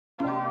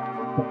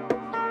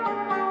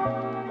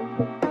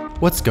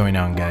What's going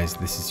on, guys?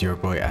 This is your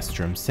boy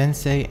Astrum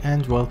Sensei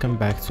and welcome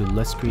back to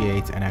Let's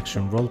Create an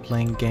Action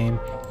Role-Playing Game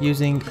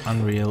using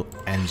Unreal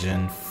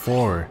Engine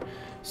 4.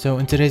 So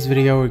in today's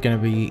video we're gonna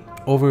be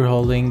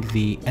overhauling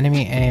the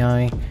enemy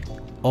AI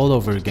all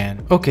over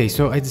again. Okay,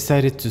 so I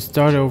decided to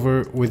start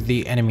over with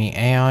the enemy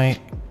AI,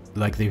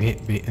 like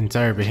the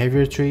entire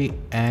behavior tree,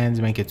 and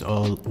make it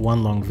all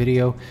one long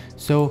video.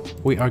 So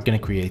we are gonna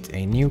create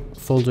a new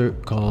folder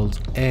called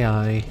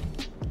AI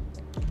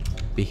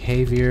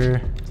Behavior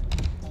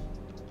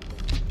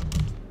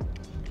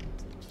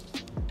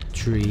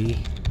Tree,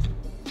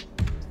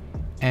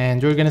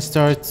 and we're gonna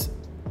start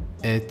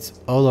it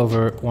all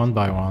over one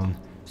by one.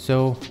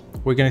 So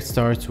we're gonna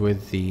start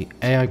with the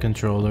AI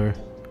controller,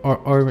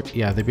 or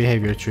the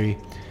behavior tree.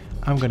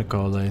 I'm gonna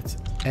call it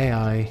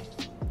AI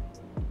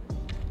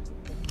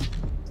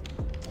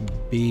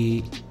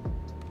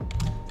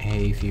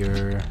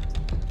Behavior,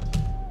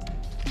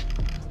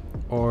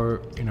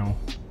 or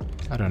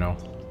I don't know,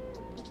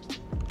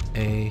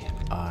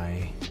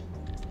 AI,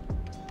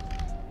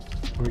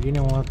 or you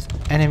know what,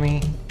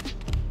 enemy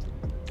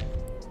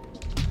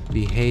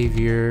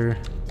behavior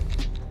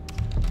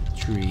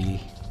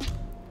tree.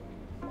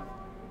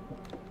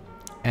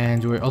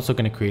 And we're also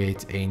going to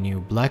create a new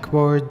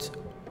blackboard,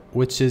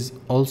 which is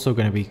also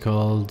going to be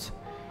called,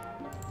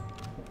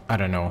 I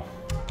don't know,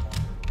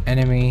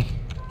 enemy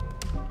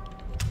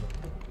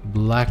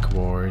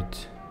blackboard.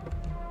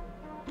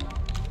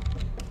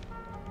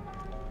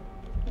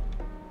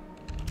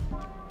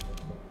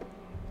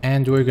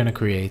 And we're going to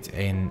create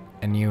a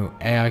new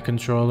AI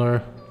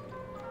controller.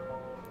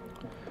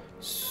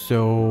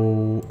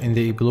 So in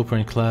the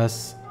blueprint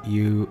class,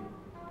 you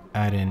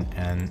add in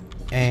an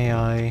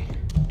AI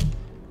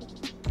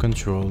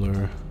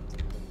controller,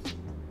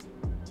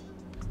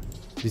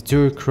 the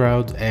tour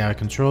crowd AI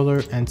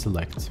controller, and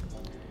select.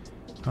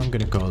 I'm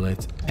going to call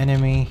it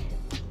enemy,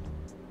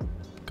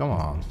 come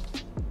on,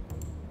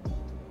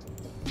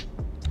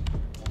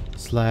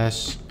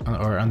 slash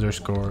or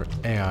underscore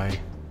AI.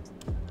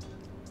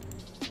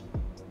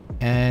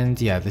 And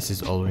yeah, this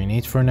is all we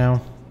need for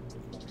now.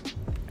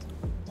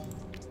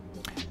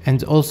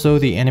 And also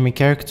the enemy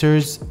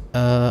characters,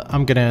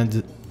 I'm gonna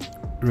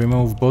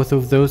remove both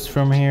of those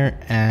from here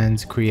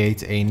and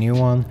create a new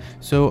one.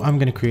 So I'm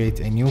gonna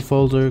create a new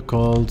folder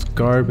called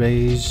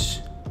garbage,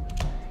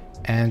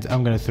 and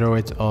I'm gonna throw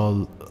it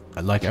all,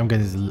 like I'm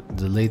gonna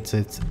delete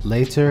it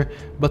later,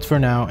 but for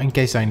now, in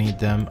case I need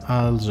them,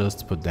 I'll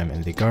just put them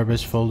in the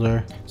garbage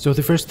folder. So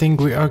the first thing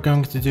we are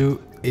going to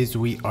do is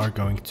we are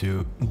going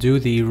to do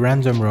the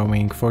random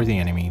roaming for the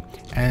enemy.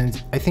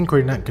 And I think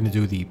we're not going to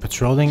do the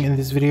patrolling in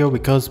this video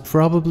because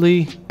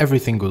probably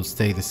everything will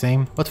stay the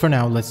same. But for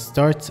now, let's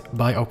start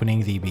by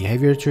opening the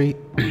behavior tree.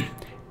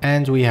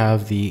 And we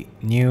have the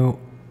new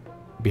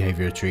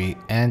behavior tree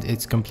and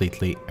it's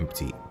completely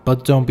empty,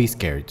 but don't be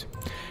scared.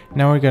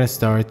 Now we're going to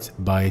start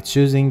by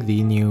choosing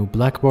the new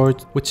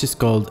blackboard, which is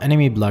called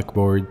enemy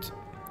blackboard.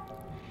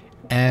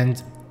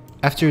 And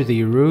after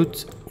the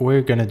root,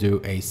 we're going to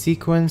do a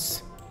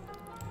sequence.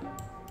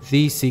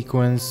 The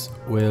sequence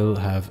will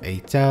have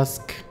a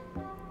task,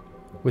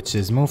 which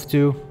is move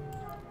to,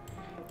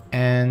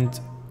 and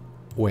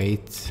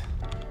wait.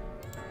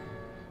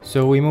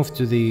 So we move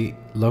to the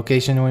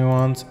location we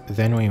want,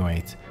 then we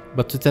wait.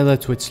 But to tell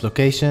it which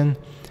location,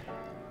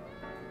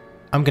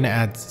 I'm gonna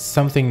add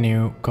something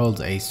new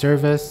called a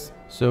service.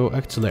 So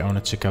actually I want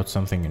to check out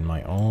something in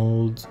my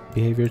old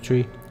behavior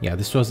tree. Yeah,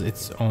 this was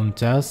its own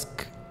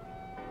task.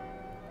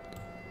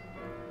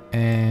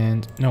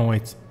 And no,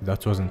 wait,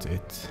 that wasn't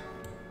it.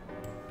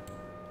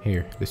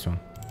 Here, this one.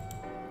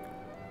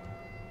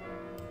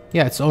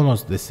 Yeah, it's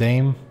almost the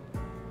same.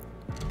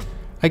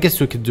 I guess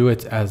we could do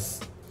it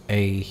as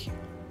a,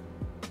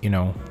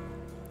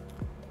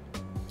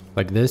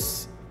 like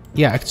this.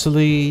 Yeah,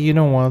 actually, you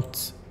know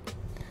what?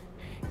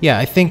 Yeah,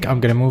 I think I'm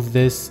gonna move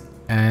this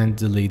and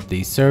delete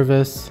the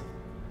service.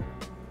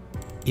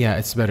 Yeah,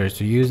 it's better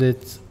to use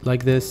it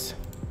like this.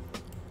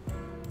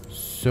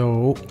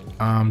 So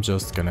I'm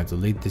just gonna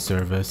delete the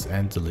service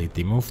and delete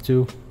the move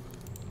to.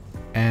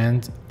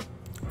 And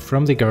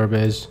from the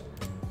garbage,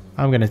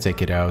 I'm gonna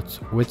take it out,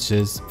 which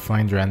is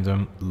find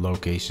random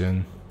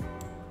location.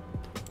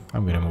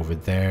 I'm gonna move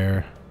it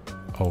there.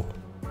 Oh,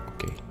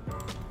 okay.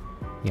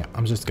 Yeah,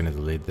 I'm just gonna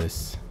delete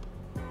this,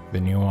 the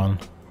new one.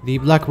 The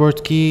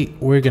blackboard key,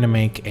 we're gonna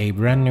make a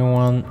brand new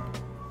one,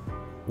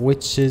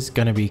 which is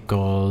gonna be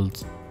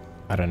called,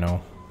 I don't know.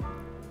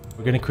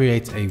 We're gonna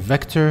create a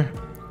vector,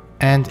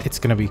 and it's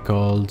gonna be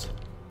called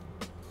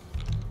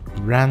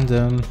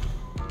random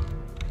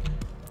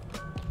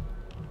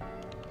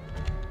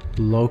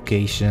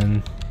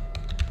location,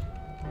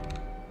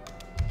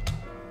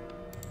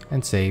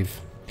 and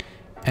save.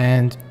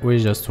 And we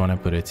just want to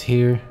put it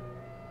here.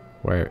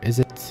 Where is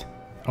it?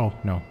 Oh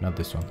no, not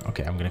this one.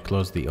 Okay, I'm gonna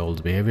close the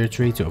old behavior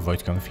tree to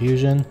avoid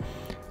confusion.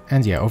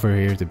 And yeah, over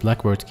here the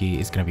blackboard key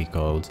is gonna be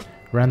called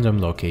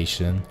random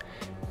location.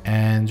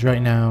 And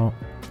right now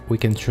we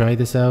can try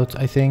this out,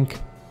 I think.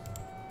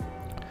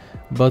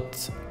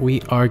 But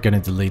we are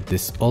gonna delete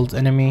this old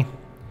enemy.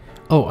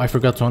 Oh, I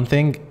forgot one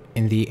thing.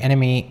 in the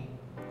enemy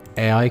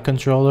AI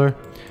controller,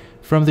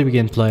 from the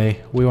begin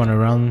play, we want to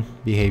run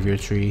behavior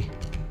tree.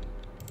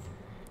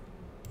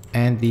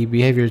 And the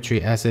behavior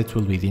tree asset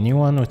will be the new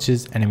one, which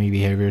is enemy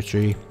behavior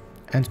tree,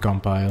 and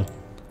compile.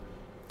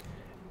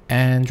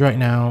 And right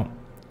now,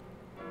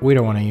 we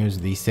don't want to use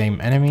the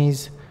same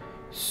enemies,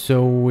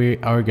 so we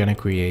are gonna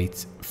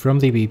create from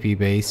the BP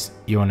base.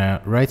 You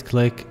wanna right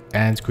click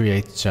and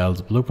create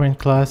child blueprint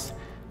class.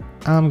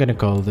 I'm gonna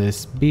call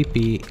this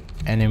BP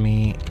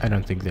enemy. I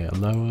don't think they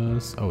allow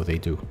us. Oh, they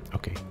do.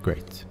 Okay,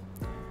 great.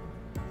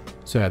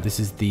 So yeah, this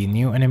is the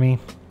new enemy,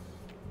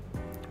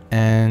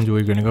 and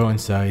we're gonna go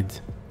inside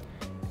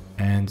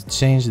and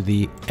change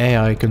the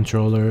AI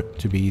controller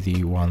to be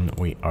the one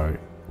we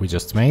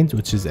just made,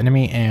 which is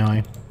enemy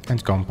AI,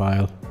 and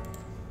compile.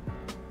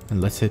 And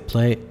let's hit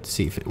play to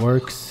see if it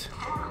works.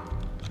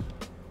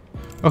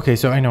 Okay,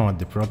 so I know what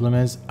the problem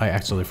is. I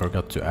actually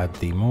forgot to add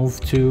the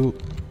move to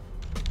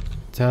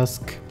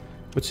task,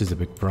 which is a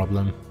big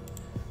problem.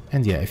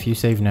 And yeah, if you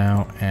save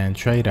now and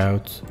try it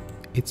out,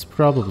 it's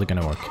probably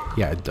gonna work.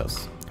 Yeah, it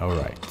does. All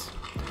right.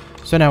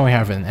 So now we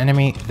have an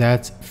enemy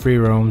that free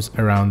roams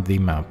around the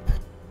map,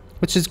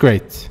 which is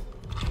great.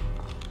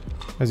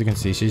 As you can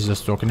see, she's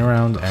just walking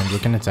around and we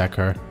can attack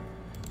her.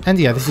 And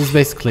yeah, this is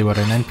basically what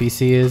an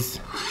NPC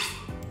is.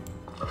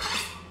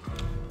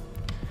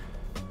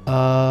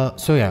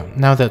 So yeah,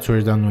 now that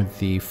we're done with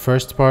the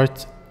first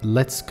part,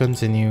 let's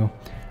continue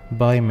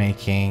by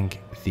making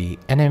the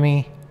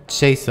enemy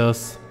chase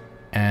us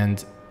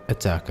and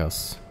attack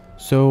us.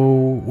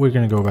 So we're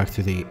gonna go back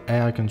to the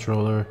AI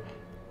controller,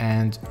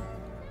 and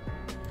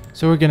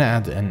so we're gonna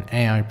add an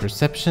AI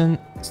perception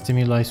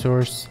stimuli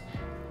source,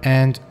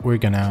 and we're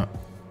gonna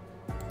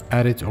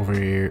add it over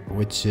here,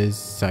 which is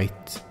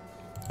sight.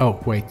 Oh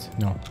wait,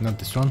 no, not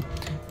this one.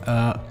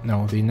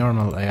 No, the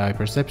normal AI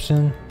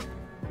perception.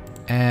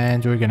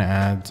 And we're gonna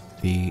add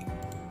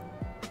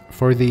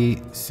for the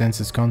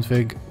senses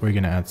config, we're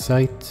gonna add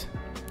sight.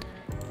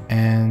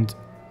 And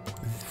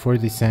for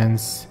the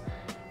sense,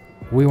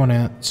 we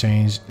wanna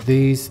change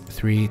these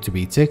 3 to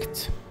be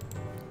ticked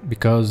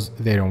because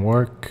they don't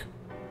work.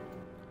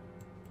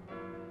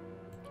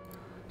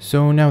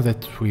 So now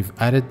that we've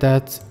added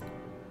that,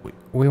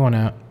 we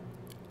wanna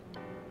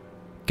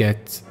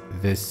get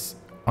this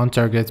on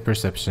target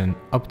perception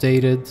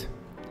updated.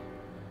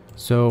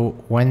 So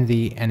when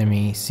the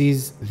enemy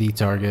sees the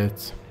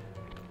target,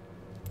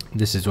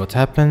 this is what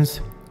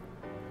happens.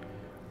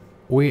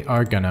 We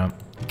are gonna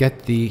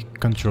get the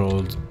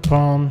controlled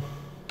pawn,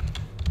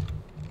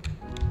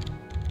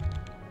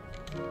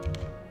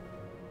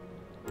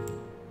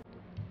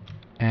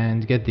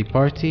 and get the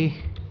party.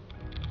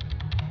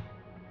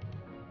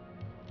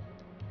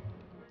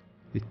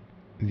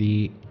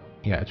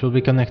 Yeah, it will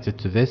be connected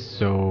to this,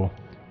 so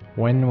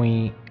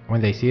when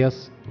they see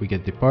us, we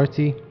get the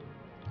party.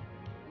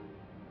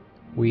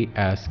 We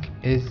ask,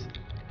 is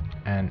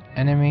an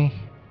enemy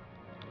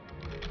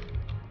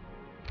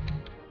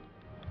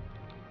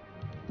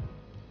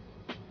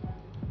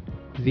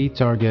the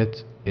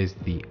target is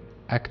the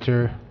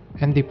actor,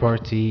 and the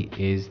party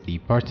is the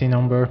party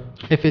number.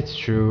 If it's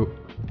true,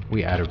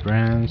 we add a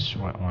branch.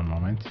 One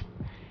moment.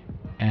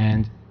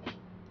 And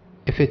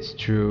if it's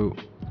true,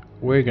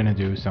 we're gonna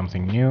do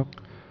something new.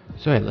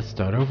 So yeah, let's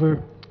start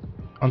over.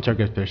 On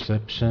target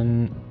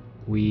perception,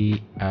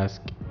 we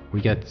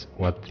get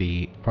what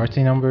the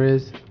party number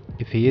is,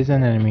 if he is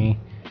an enemy.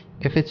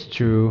 If it's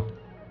true,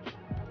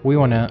 we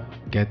wanna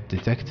get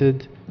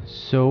detected,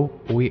 so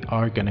we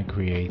are gonna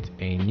create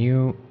a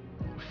new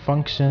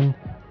function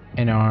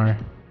in our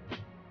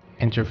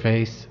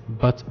interface.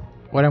 But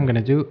what I'm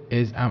gonna do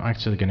is I'm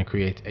actually gonna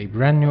create a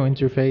brand new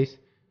interface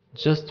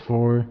just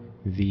for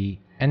the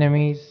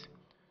enemies.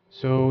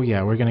 So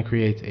yeah, we're gonna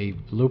create a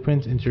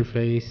blueprint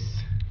interface.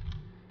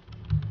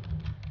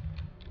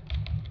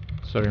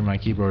 Sorry, my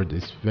keyboard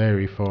is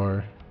very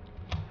far.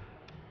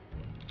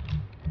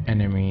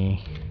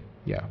 Enemy,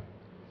 yeah.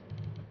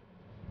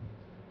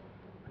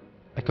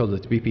 I called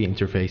it BP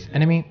interface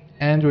enemy,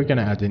 and we're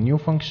gonna add a new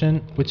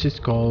function which is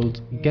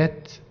called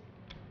get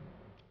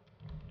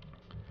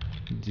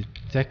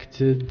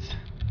detected,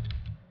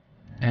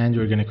 and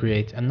we're gonna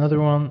create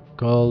another one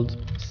called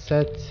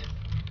set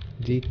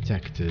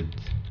detected,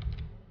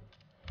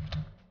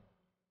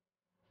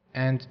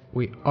 and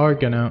we are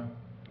gonna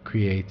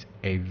create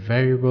a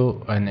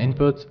variable, an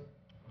input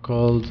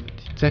called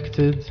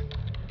detected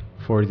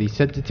for the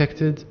set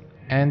detected,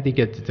 and the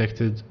get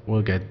detected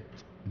will get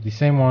the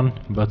same one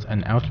but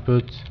an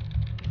output.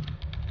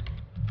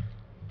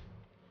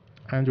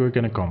 And we're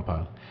gonna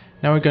compile.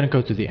 Now we're gonna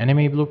go to the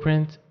enemy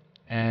blueprint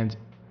and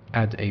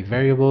add a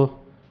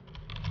variable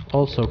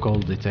also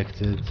called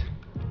detected,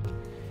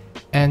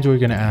 and we're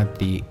gonna add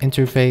the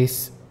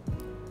interface.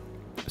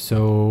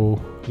 So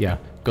yeah,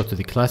 go to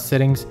the class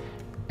settings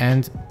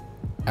and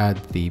add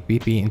the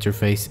BP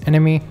interface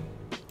enemy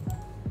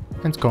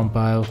and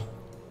compile.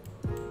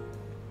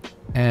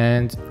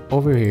 And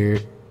over here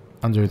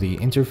under the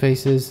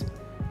interfaces,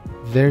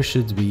 there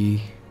should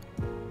be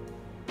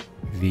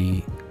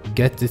the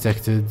get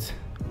detected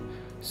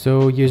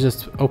So you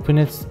just open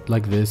it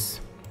like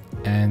this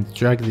and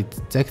drag the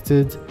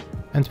detected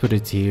and put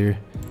it here,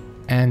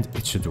 and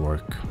it should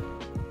work.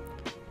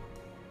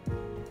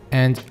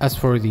 And as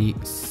for the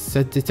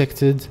set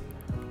detected,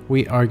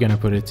 we are gonna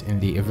put it in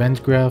the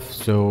event graph.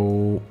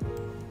 So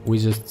we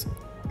just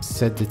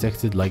set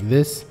detected like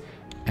this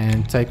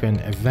and type in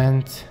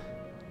event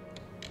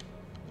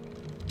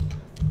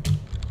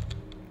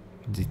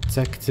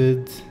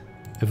detected,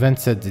 event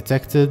set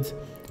detected,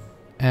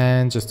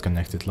 and just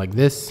connect it like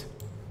this.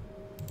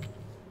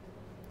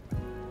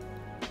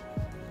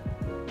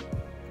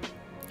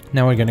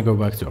 Now we're gonna go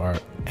back to our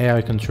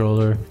AI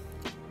controller,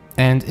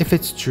 and if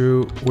it's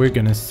true, we're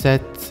gonna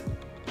set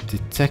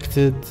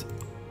detected,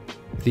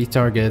 the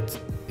target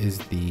is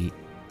the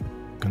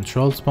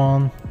control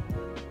spawn,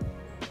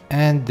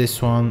 and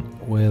this one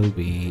will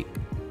be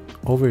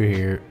over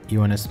here. You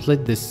wanna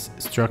split this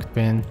struct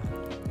pin,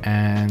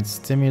 and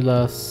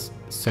stimulus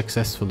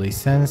successfully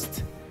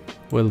sensed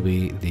will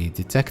be the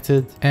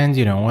detected. And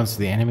you know, once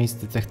the enemies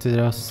detected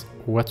us,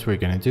 what we're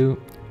gonna do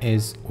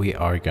is we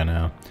are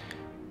gonna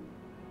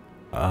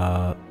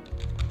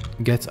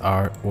get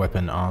our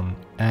weapon on.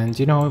 And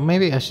you know,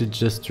 maybe I should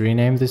just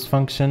rename this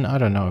function. I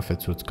don't know if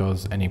it would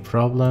cause any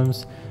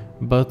problems,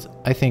 but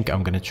I think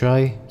I'm gonna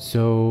try.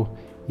 So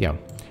yeah,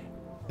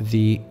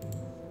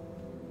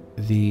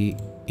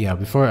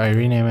 before I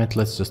rename it,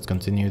 let's just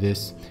continue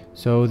this.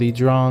 So the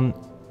drawn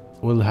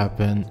will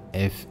happen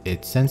if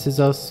it senses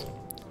us,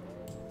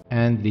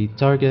 and the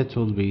target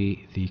will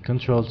be the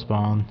control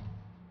spawn,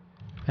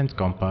 and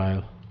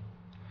compile.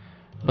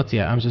 But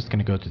yeah, I'm just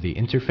gonna go to the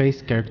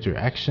interface, character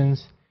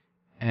actions,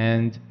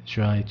 and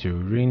try to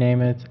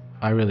rename it.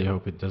 I really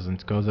hope it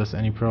doesn't cause us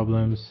any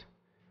problems.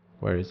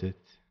 Where is it?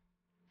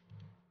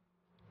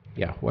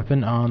 Yeah,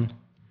 weapon on.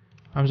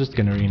 I'm just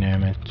gonna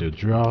rename it to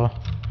draw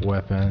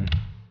weapon.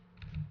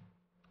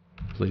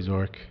 Please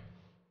work.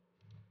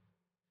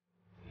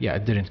 Yeah,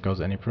 it didn't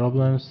cause any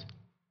problems.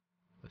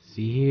 Let's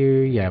see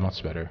here. Yeah,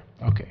 much better.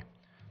 Okay,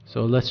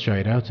 so let's try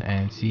it out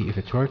and see if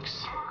it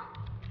works.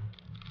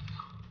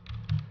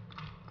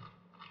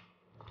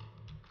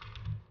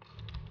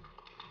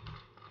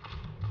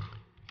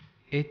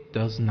 It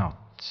does not.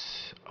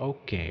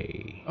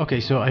 Okay,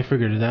 so I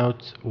figured it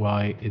out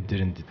why it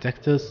didn't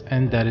detect us,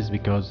 and that is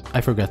because I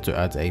forgot to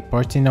add a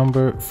party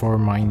number for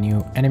my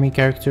new enemy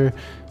character.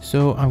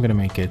 So I'm gonna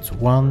make it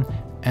 1,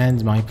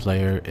 and my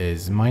player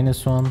is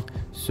 -1.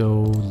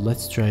 So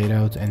let's try it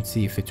out and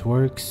see if it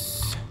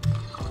works.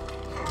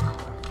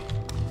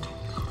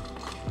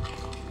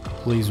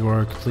 Please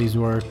work, please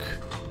work.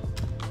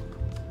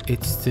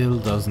 It still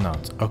does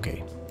not.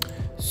 Okay,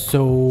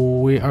 so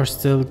we are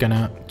still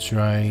gonna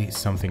try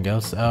something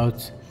else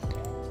out,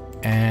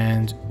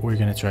 and we're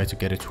gonna try to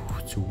get it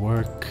to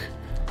work.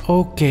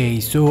 Okay,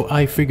 so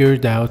I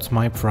figured out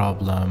my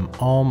problem.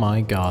 Oh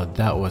my god,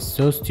 that was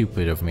so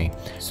stupid of me.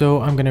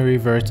 So I'm gonna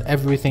revert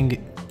everything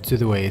to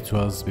the way it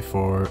was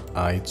before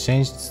I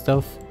changed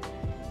stuff.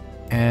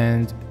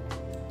 And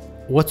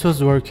what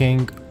was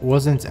working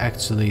wasn't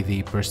actually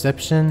the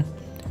perception,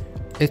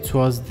 it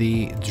was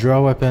the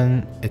draw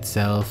weapon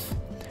itself.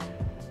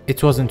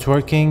 It wasn't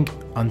working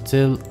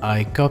until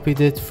I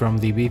copied it from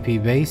the BP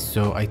base.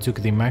 So I took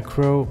the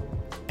macro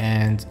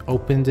and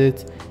opened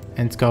it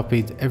and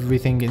copied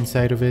everything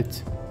inside of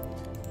it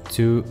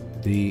to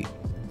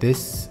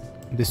this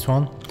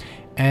one,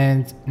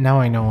 and now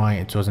I know why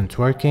it wasn't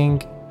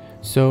working.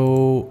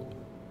 So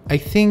I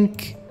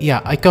think,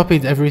 yeah, I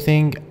copied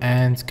everything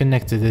and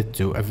connected it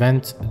to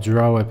event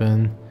draw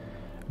weapon,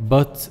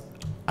 but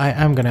I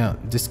am gonna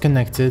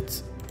disconnect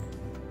it,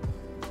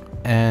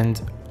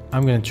 and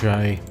I'm gonna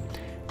try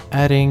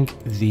adding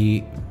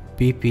the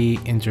BP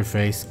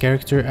interface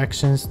character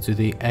actions to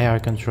the AI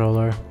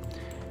controller.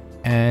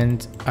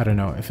 And I don't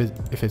know if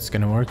it's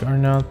gonna work or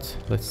not.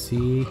 Let's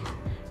see.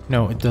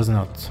 No, it does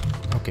not.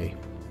 Okay,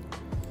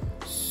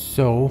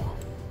 so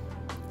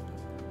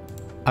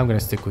I'm gonna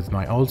stick with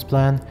my old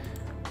plan,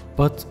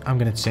 but I'm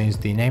gonna change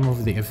the name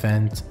of the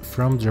event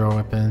from draw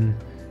weapon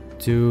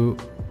to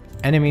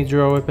enemy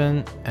draw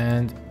weapon,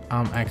 and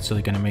I'm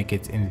actually gonna make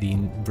it in the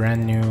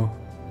brand new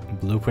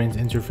blueprint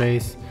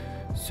interface.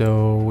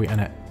 So we're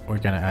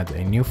gonna add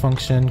a new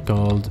function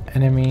called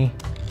enemy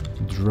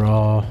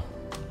draw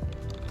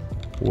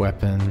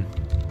weapon,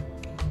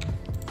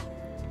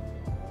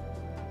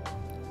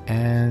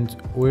 and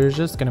we're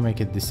just gonna make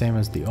it the same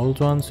as the old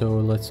one. So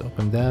let's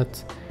open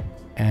that,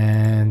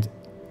 and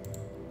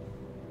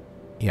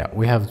yeah,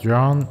 we have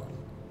drawn,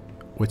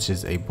 which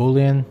is a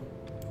boolean.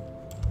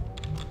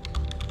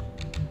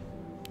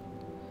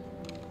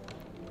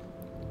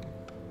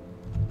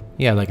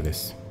 Yeah, like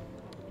this.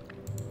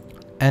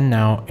 And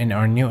now in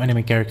our new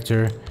enemy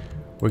character,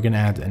 we're gonna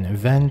add an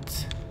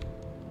event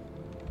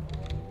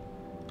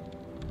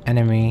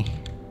enemy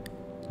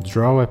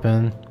draw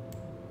weapon,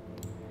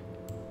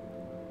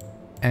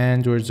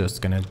 and we're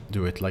just gonna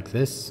do it like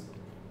this.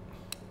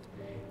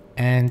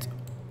 And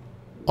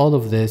all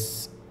of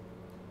this,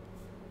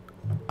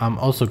 I'm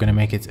also gonna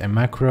make it a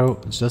macro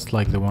just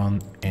like the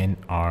one in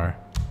our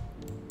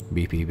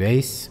BP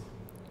base.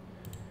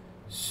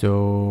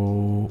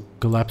 So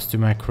collapse to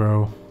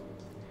macro,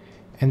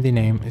 and the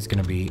name is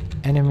gonna be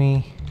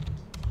enemy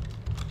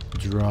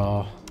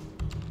draw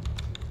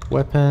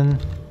weapon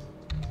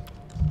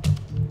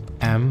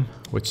M,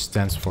 which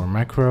stands for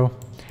macro,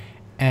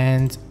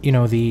 and you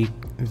know the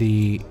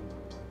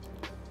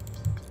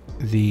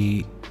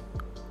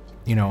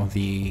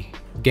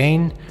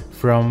gain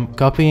from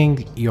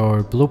copying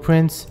your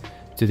blueprints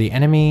to the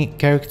enemy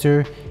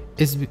character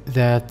is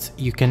that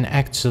you can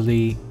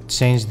actually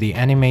change the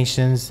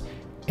animations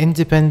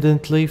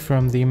independently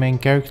from the main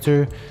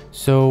character.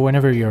 So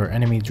whenever your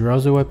enemy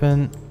draws a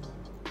weapon,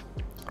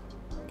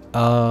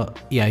 yeah,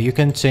 you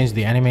can change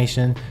the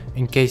animation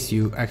in case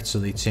you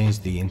actually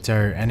change the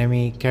entire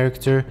enemy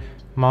character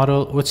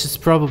model, which is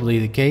probably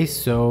the case.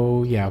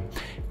 So yeah,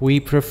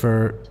 we're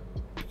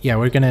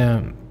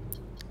gonna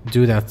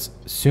do that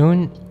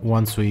soon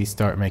once we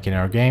start making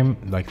our game,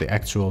 like the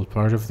actual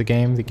part of the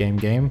game, the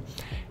game.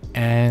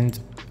 And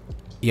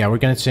yeah, we're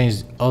gonna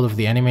change all of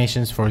the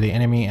animations for the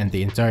enemy and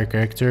the entire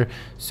character.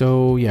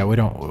 So yeah,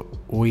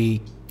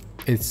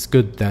 it's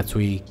good that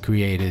we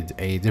created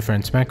a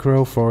different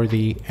macro for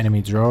the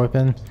enemy draw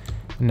weapon.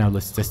 Now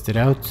let's test it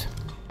out.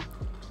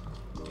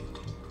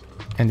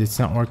 And it's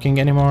not working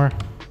anymore.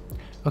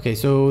 Okay,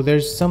 so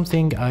there's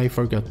something I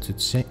forgot to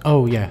change.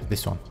 Oh yeah,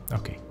 this one.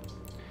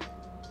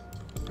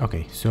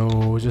 Okay,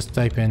 so just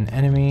type in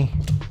enemy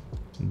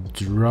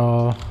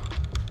draw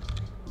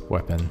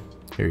weapon.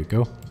 Here you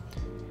go.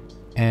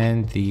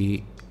 And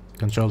the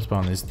control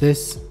spawn is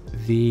this.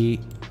 The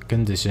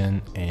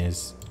condition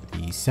is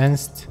the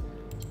sensed.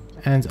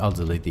 And I'll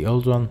delete the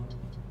old one.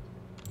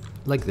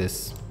 Like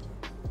this.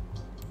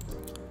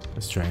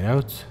 Let's try it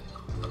out.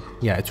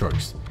 Yeah, it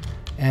works.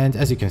 And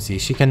as you can see,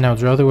 she can now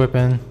draw the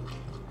weapon.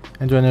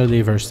 And when I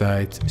leave her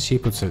side, she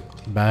puts it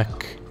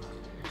back.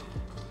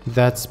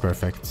 That's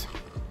perfect.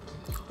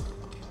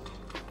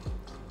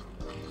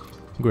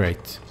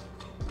 Great.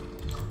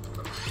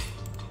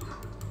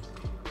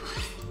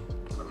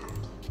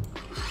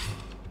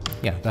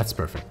 Yeah, that's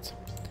perfect.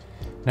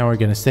 Now we're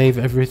gonna save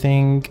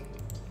everything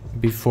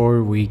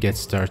before we get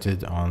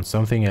started on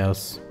something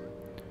else.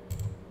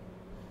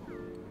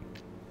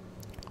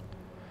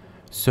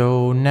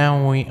 So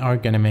now we are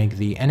gonna make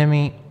the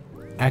enemy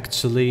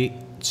actually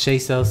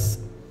chase us,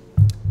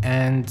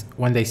 and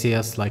when they see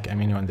us,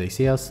 when they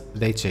see us,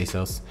 they chase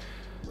us.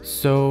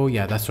 So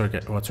yeah, that's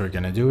what we're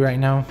gonna do right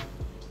now.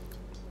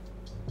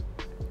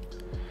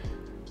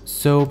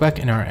 So back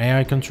in our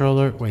AI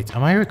controller, wait,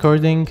 am I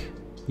recording?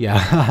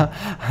 Yeah,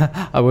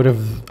 I would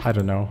have, I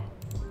don't know,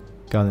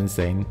 gone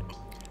insane.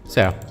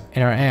 So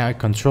in our AI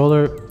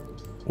controller,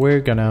 we're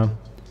gonna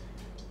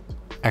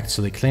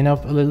actually clean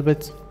up a little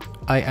bit.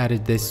 I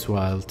added this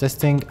while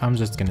testing. I'm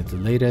just gonna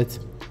delete it,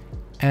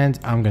 and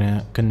I'm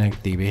gonna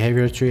connect the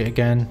behavior tree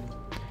again.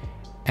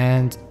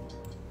 And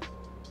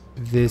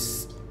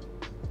this,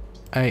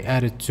 I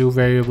added two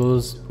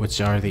variables, which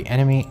are the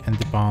enemy and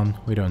the pawn.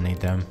 We don't need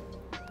them.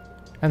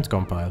 And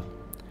compile.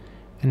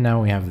 And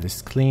now we have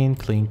this clean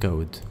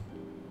code.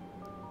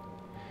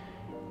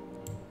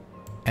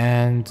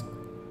 And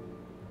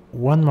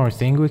one more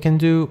thing we can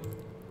do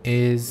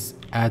is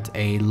add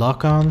a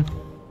lock on.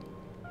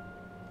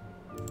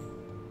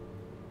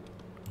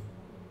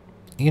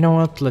 You know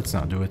what? Let's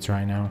not do it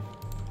right now.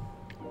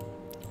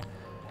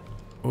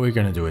 We're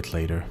gonna do it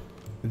later.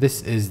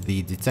 This is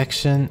the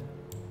detection.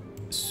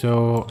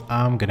 So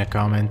I'm gonna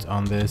comment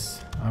on this.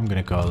 I'm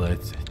gonna call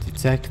it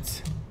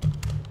detect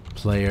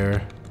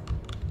player.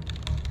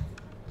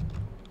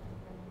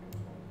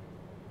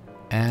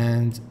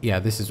 And yeah,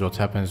 this is what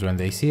happens when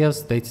they see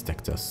us, they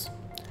detect us.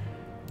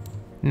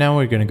 Now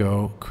we're gonna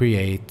go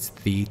create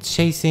the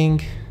chasing.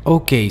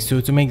 Okay,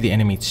 so to make the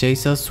enemy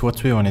chase us,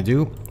 what we want to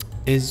do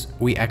is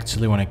we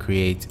actually want to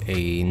create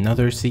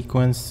another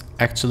sequence.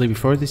 Actually,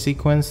 before the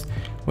sequence,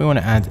 we want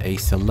to add a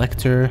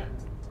selector.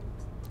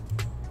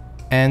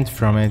 And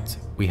from it,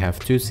 we have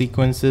two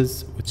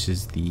sequences, which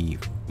is the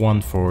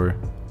one for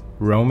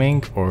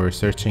roaming or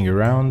searching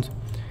around,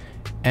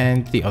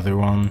 and the other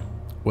one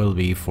will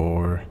be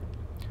for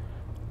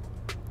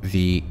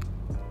the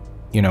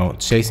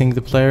chasing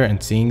the player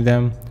and seeing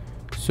them.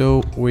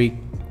 So we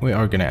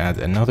are gonna add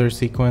another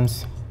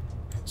sequence.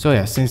 So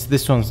yeah, since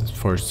this one's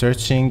for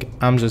searching,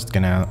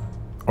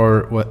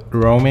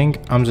 roaming,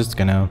 I'm just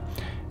gonna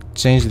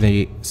change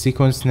the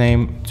sequence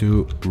name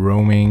to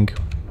roaming,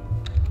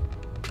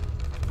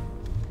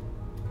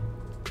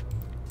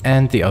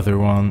 and the other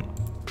one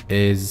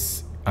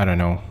is, I don't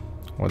know,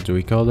 what do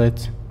we call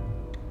it?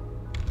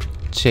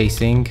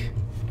 Chasing.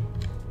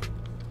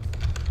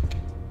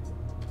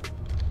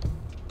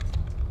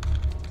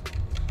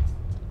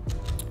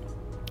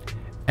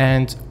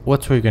 And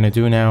what we're gonna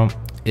do now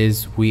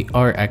is we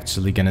are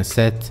actually gonna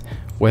set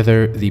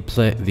whether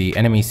the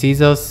enemy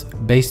sees us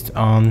based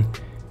on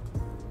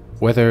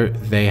whether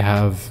they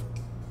have,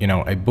 a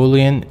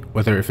boolean,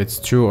 whether if it's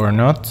true or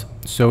not.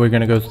 So we're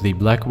gonna go to the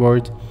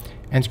blackboard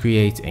and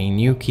create a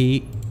new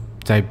key,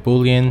 type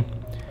boolean.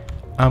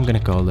 I'm gonna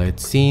call it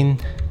seen.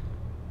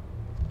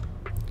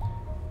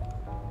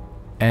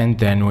 And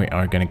then we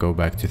are gonna go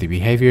back to the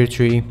behavior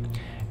tree,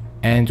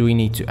 and we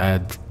need to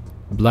add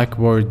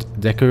Blackboard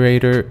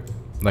decorator,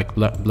 like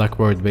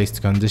Blackboard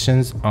based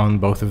conditions on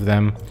both of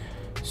them.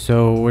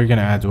 So we're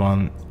gonna add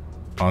one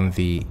on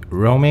the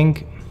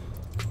roaming,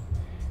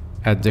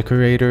 add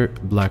decorator,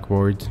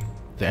 Blackboard.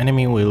 The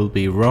enemy will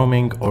be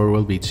roaming or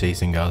will be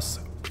chasing us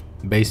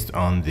based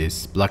on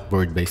this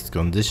Blackboard based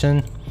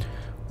condition,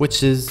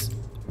 which is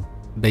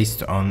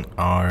based on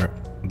our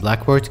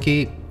Blackboard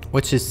key,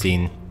 which is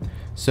seen.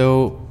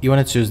 So you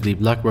want to choose the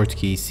Blackboard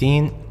key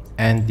seen,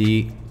 and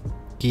the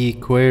key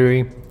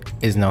query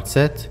is not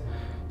set.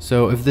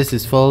 So if this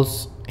is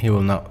false, he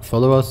will not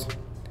follow us.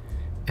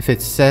 If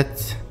it's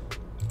set,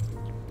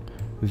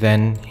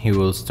 then he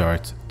will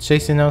start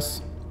chasing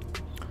us.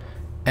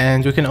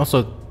 And we can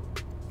also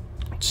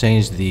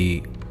change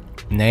the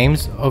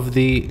names of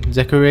the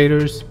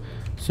decorators.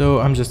 So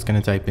I'm just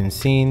gonna type in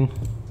scene.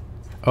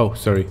 Oh,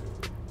 sorry,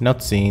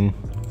 not seen.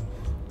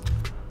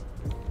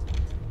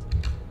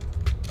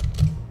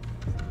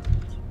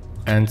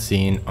 And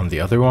scene on the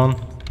other one.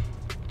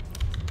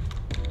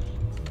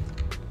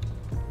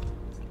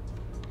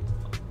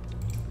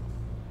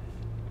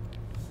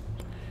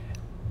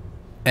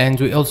 And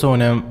we also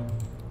want to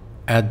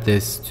add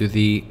this to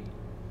the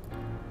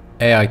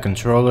AI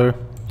controller.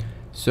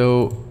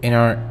 So in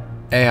our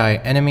AI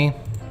enemy,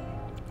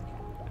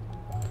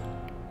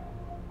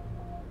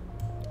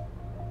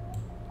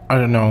 I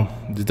don't know,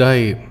 did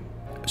I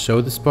show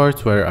this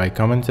part where I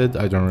commented?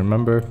 I don't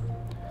remember.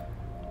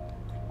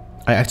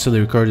 I actually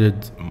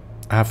recorded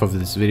half of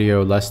this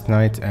video last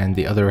night and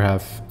the other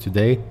half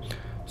today.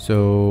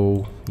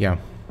 So yeah,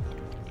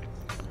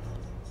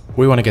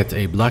 we want to get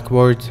a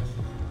Blackboard.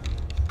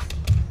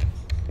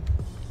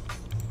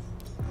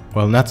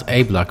 Well, not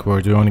a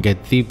Blackboard, we want to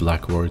get the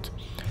Blackboard.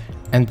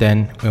 And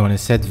then we want to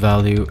set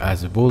value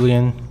as a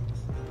Boolean.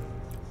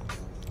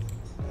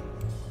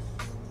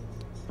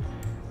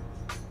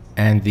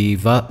 And the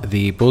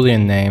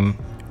Boolean name,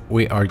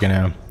 we are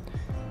gonna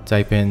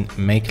type in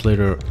make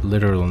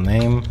literal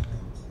name,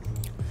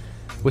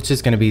 which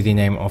is gonna be the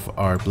name of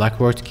our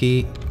Blackboard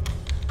key.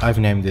 I've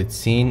named it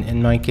scene in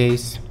my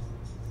case.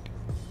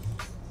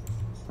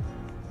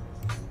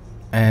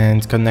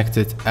 And connect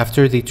it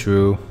after the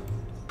true.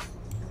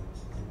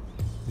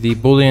 The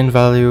Boolean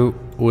value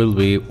will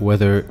be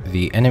whether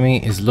the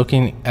enemy is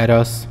looking at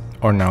us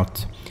or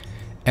not.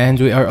 And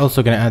we are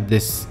also going to add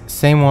this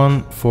same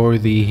one for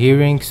the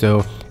hearing.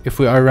 So if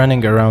we are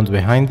running around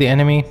behind the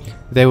enemy,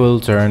 they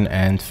will turn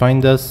and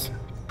find us.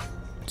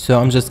 So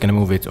I'm just going to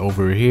move it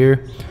over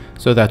here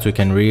so that we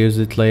can reuse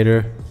it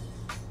later.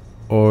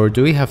 Or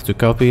do we have to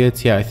copy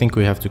it? Yeah, I think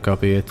we have to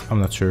copy it.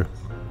 I'm not sure.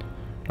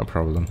 No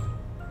problem.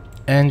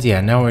 And yeah,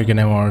 now we're going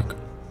to work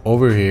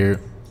over here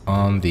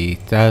on the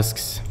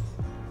tasks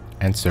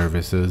and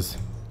services.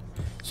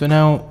 So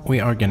now we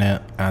are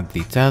gonna add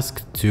the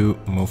task to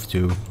move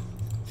to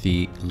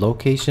the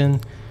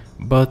location,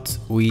 but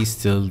we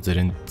still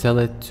didn't tell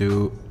it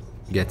to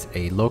get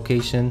a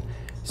location.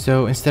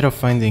 So instead of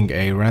finding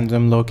a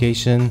random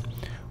location,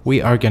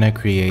 we are gonna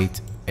create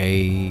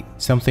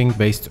something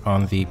based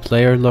on the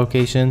player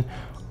location,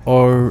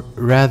 or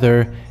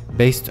rather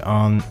based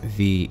on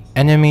the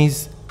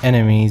enemy's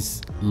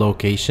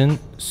location.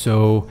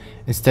 So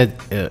instead,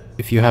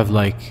 if you have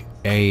like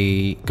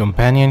a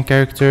companion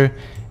character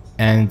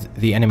and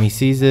the enemy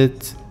sees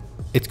it,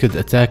 it could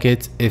attack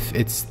it if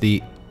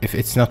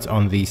it's not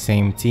on the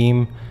same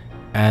team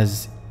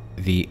as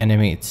the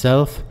enemy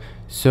itself.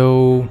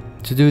 So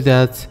to do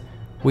that,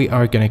 we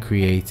are gonna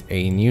create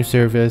a new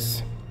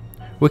service.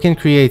 We can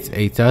create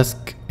a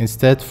task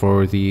instead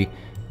for the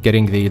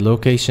getting the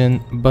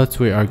location, but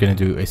we are gonna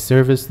do a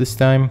service this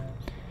time.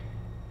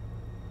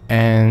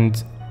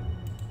 And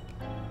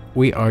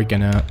we are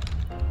gonna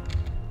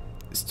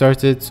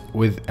start it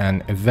with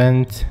an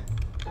event,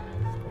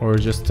 or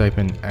just type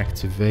in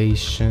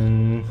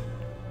activation.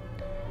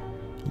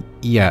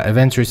 Yeah,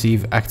 event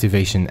receive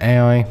activation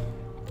AI.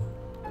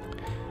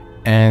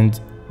 And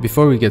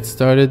before we get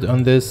started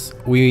on this,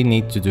 we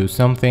need to do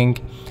something,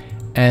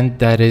 and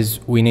that is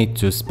we need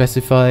to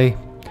specify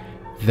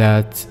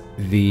that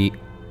the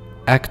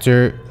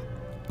actor,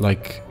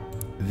 like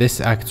this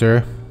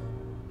actor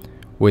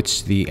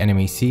which the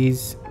enemy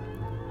sees,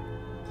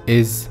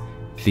 is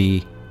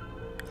the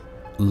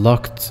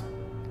locked,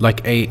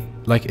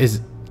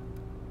 is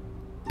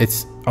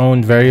its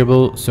own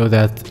variable, so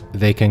that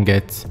they can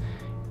get,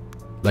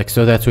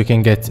 so that we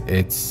can get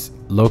its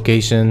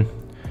location.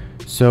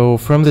 So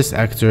from this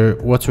actor,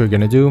 what we're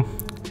gonna do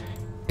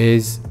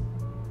is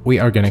we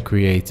are gonna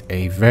create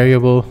a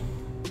variable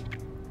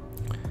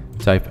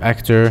type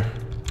actor,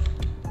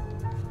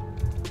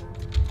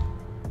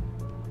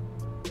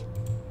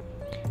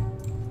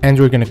 and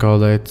we're gonna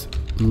call it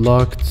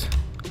locked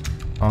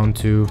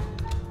onto,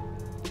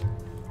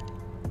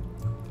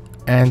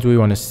 and we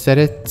want to set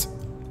it.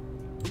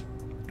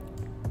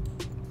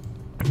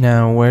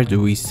 Now, where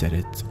do we set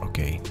it?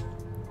 Okay.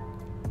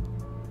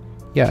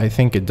 Yeah, I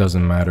think it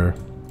doesn't matter.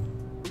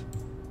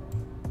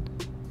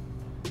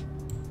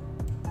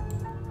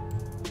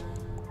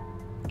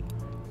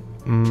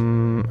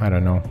 I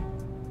don't know.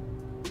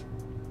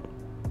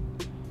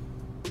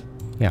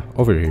 Yeah,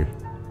 over here.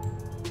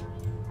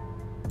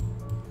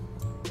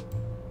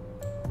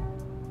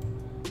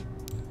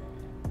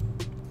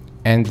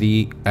 And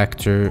the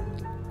actor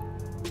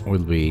will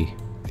be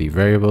the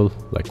variable,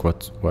 like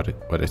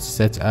what it's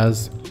set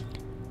as.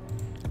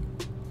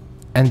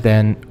 And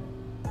then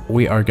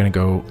we are gonna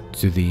go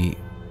to the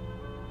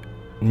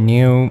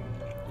new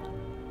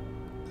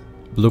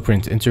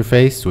blueprint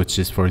interface, which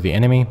is for the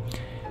enemy,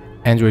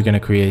 and we're gonna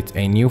create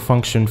a new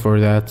function for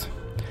that,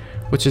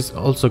 which is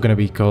also gonna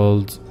be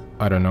called,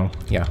 I don't know,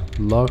 yeah,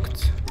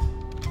 locked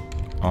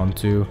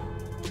onto,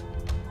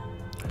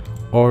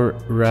 or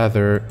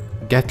rather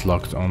get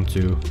locked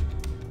onto.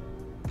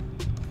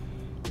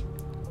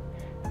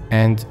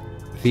 And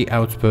the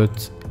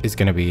output is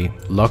gonna be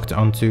locked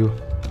onto.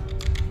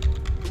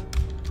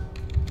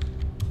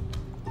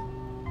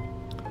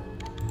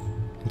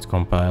 Let's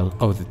compile.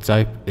 Oh, the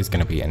type is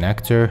gonna be an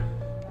actor.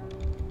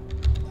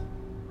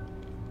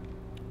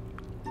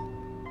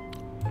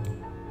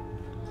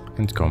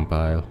 And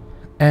compile.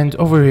 And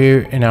over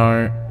here in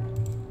our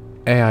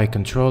AI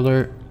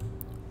controller,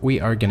 we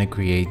are gonna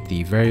create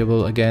the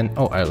variable again.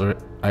 Oh,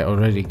 I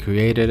already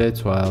created it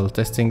while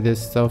testing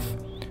this stuff.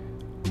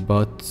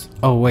 But,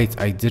 oh wait,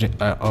 I didn't,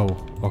 oh,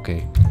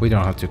 okay. We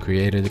don't have to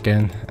create it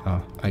again.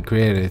 I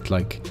created it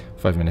like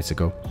 5 minutes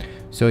ago.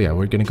 So yeah,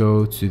 we're gonna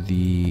go to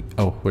the,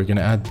 oh, we're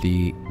gonna add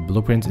the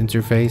blueprint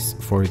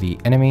interface for the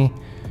enemy.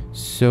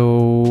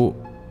 So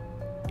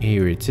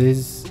here it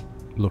is,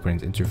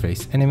 blueprint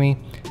interface enemy.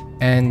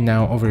 And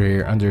now over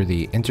here under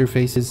the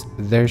interfaces,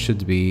 there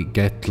should be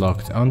get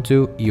locked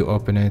onto. You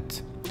open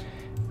it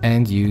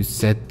and you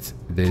set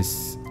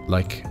this,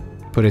 like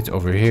put it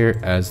over here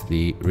as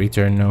the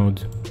return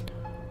node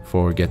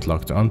for get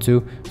locked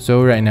onto.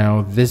 So right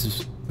now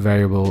this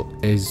variable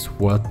is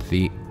what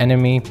the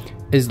enemy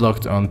is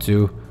locked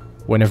onto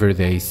whenever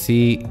they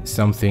see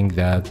something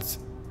that's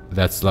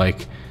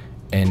like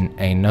in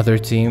another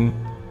team.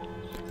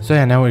 So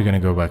yeah, now we're gonna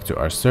go back to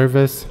our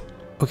service.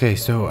 Okay,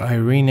 so I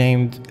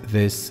renamed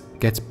this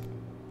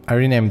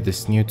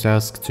new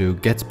task to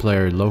get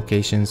player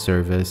location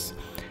service,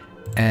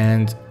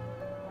 and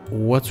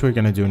what we're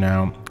gonna do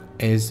now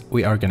is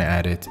we are gonna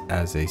add it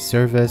as a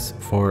service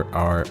for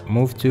our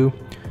move to.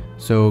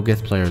 So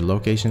get player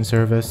location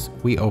service,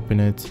 we open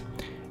it,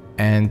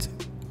 and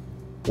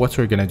what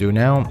we're gonna do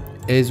now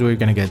is we're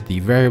gonna get the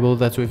variable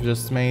that we've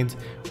just made,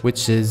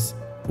 which is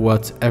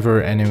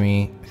whatever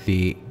enemy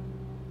the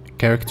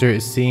character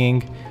is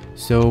seeing.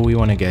 So we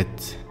want to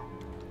get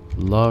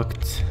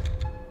locked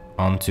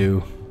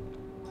onto,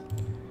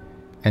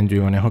 and we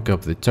want to hook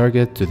up the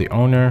target to the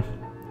owner,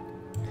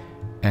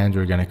 and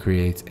we're going to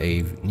create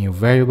a new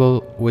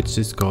variable which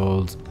is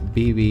called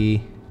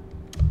BB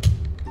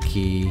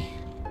key,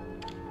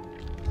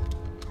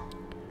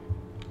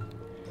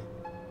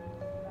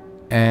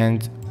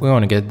 and we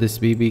want to get this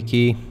BB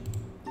key,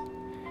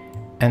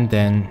 and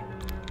then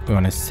we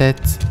want to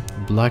set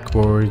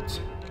blackboard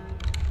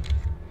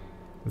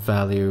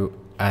value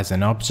as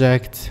an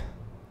object.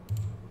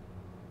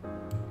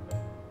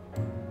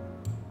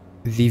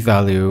 The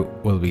value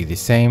will be the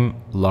same,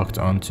 locked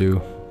onto,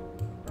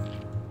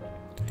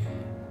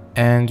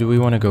 and we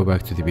want to go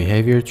back to the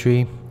behavior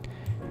tree,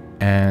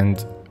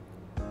 and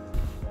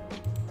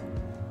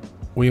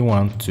we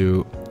want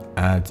to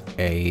add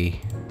a,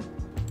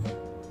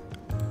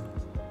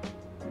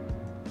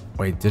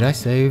 wait, did I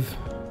save?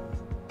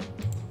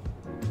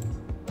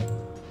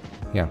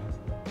 Yeah,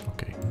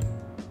 okay.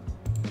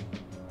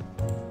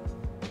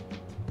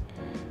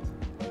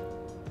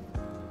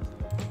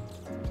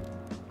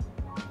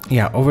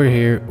 Yeah, over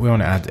here we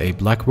want to add a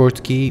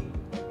blackboard key.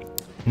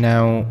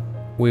 Now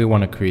we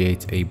want to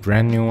create a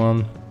brand new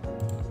one,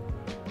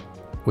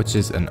 which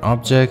is an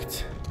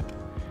object.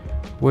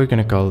 We're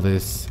gonna call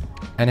this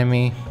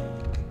enemy,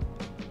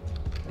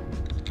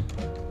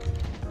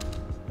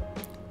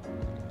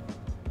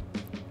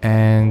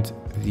 and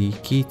the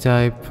key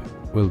type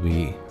will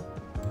be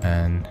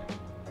an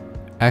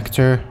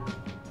actor,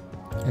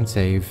 and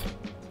save.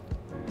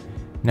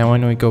 Now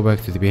when we go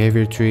back to the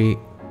behavior tree,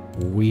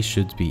 we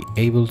should be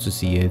able to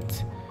see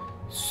it.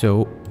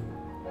 So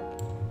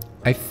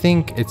I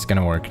think it's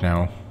gonna work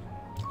now.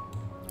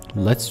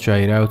 Let's try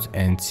it out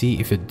and see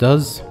if it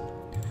does.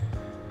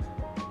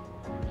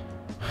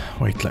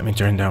 Wait, let me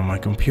turn down my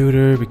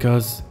computer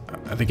because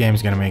the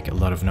game's gonna make a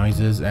lot of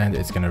noises and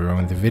it's gonna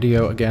ruin the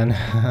video again.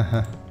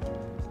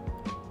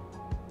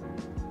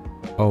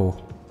 Oh.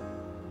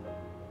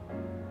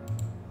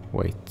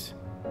 Wait.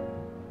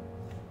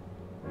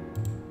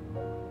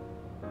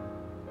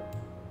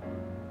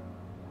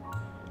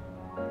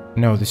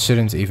 No, this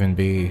shouldn't even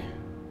be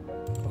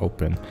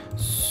open.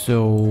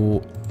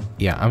 So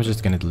yeah, I'm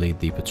just gonna delete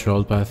the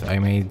patrol path I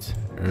made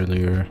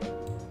earlier.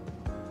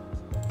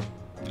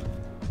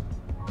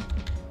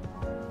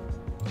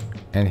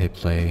 And hit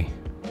play.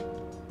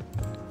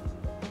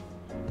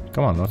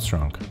 Come on, what's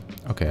wrong?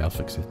 Okay, I'll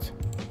fix it.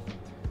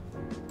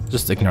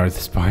 Just ignore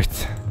this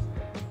part.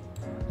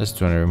 Just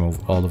want to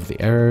remove all of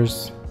the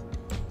errors.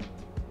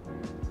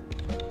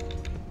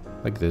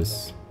 like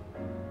this.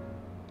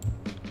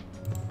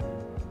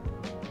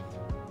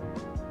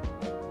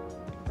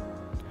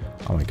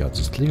 Oh my god,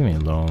 just leave me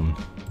alone.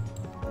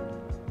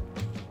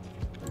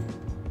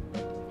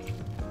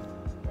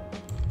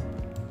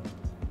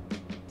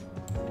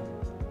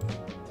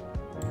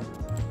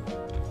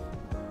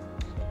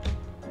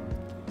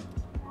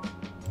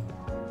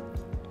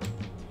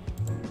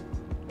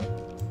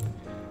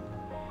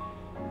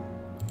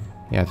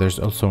 Yeah, there's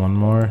also one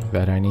more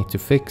that I need to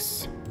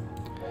fix.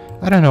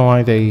 I don't know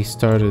why they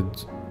started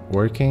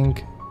working.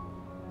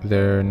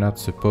 They're not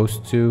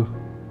supposed to.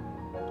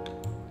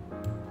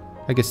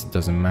 I guess it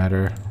doesn't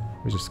matter.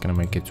 We're just gonna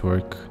make it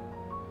work.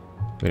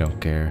 We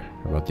don't care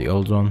about the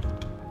old one.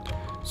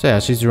 So yeah,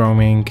 she's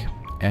roaming,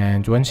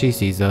 and when she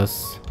sees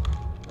us,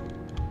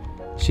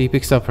 she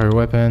picks up her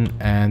weapon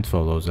and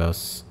follows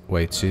us.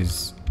 Wait,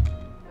 she's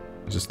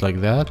just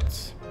like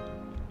that?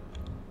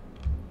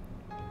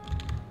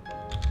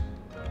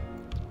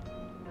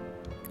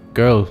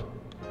 Girl,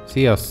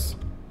 see us.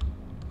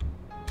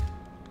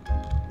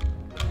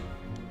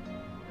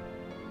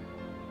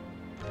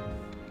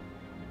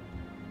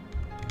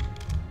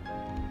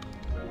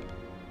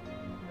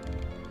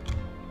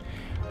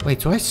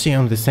 Wait, why is she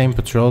on the same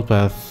patrol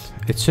path?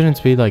 It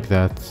shouldn't be like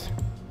that.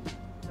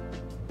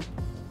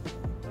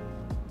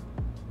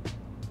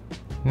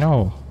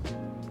 No,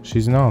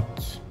 she's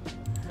not.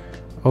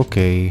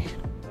 Okay.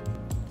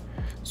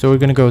 So we're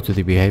gonna go to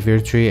the behavior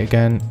tree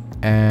again,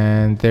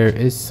 and there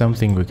is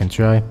something we can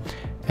try,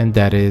 and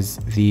that is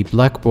the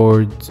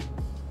blackboard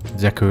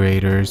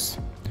decorators.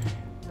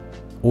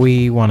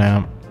 We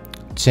wanna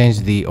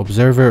change the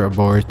observer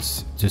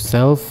aborts to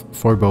self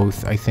for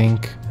both, I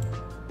think.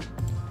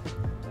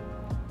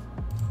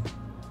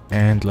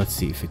 And let's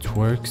see if it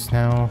works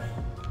now.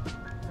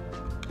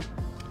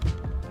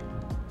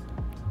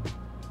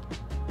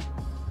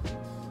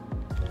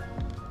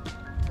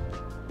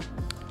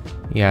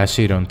 Yeah,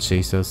 she don't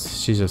chase us,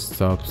 she just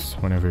stops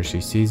whenever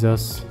she sees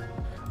us.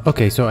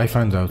 Okay, so I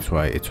found out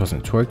why it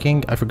wasn't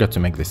working. I forgot to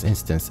make this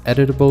instance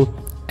editable,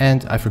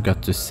 and I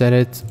forgot to set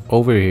it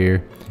over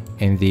here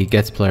in the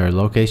get player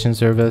location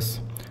service.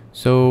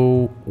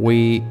 So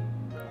we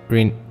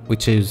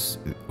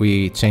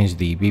change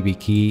the BB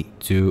key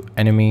to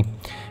enemy,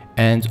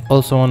 and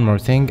also one more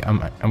thing,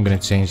 I'm gonna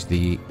change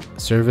the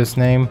service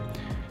name,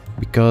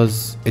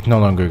 because it no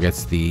longer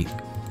gets the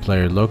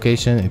player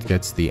location, it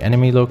gets the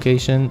enemy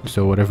location,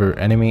 so whatever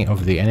enemy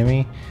of the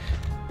enemy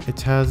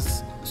it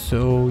has.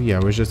 So yeah,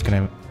 we're just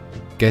gonna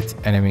get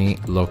enemy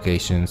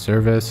location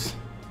service.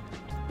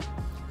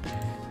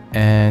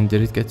 And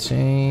did it get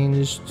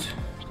changed?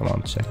 Come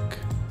on, check.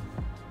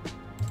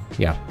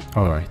 Yeah,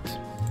 all right.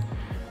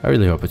 I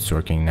really hope it's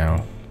working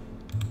now.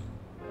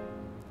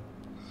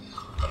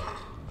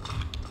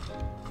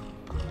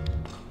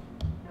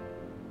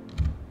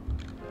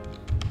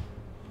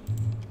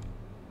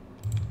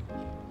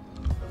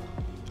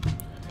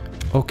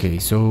 Okay,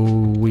 so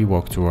we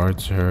walk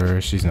towards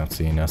her. She's not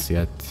seeing us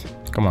yet.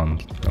 Come on,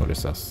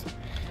 notice us.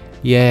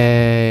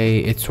 Yay,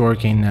 it's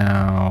working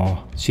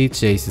now. She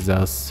chases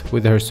us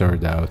with her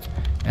sword out.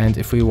 And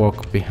if we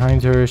walk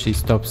behind her, she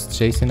stops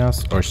chasing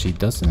us, or she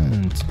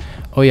doesn't.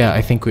 Oh yeah,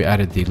 I think we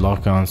added the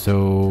lock on,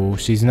 so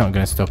she's not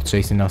gonna stop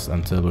chasing us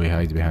until we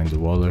hide behind the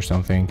wall or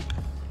something.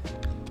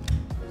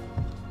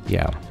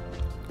 Yeah,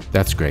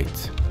 that's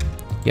great.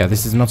 Yeah,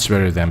 this is much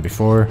better than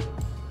before.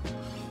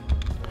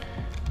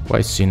 Why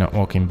is she not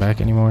walking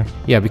back anymore?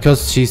 Yeah,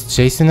 because she's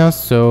chasing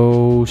us,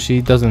 so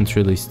she doesn't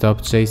really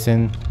stop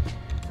chasing,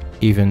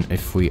 even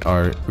if we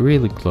are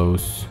really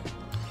close.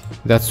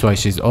 That's why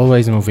she's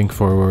always moving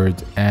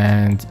forward,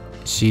 and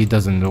she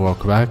doesn't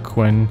walk back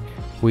when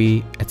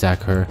we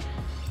attack her.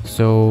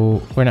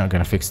 So we're not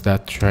gonna fix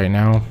that right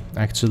now.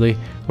 Actually,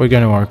 we're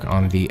gonna work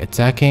on the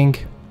attacking.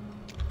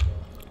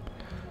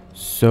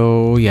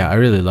 So yeah, I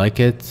really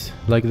like it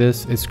like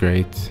this. It's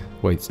great.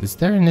 Wait, is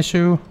there an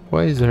issue?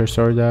 Why is her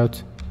sword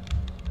out?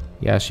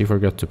 Yeah, she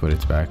forgot to put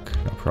it back.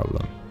 No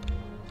problem.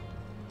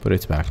 Put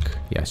it back.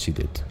 Yeah, she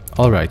did.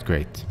 Alright,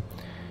 great.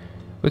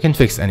 We can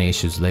fix any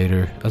issues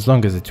later. As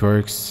long as it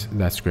works,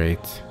 that's great.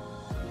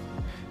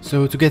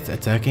 So to get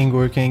attacking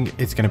working,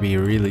 it's gonna be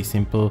really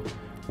simple.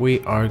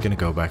 We are gonna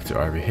go back to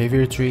our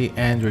behavior tree,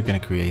 and we're gonna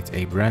create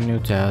a brand new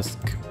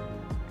task.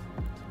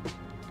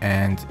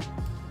 And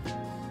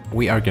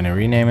we are gonna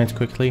rename it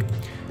quickly.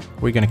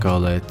 We're gonna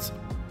call it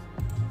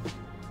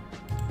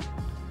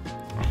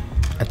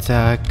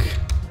attack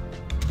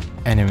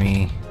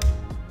enemy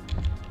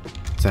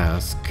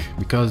task,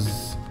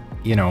 because,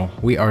 you know,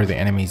 we are the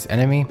enemy's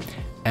enemy,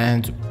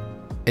 and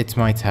it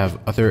might have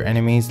other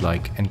enemies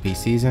like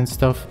NPCs and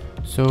stuff.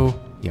 So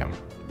yeah.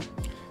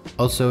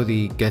 Also,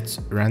 the get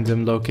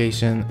random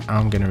location,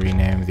 I'm gonna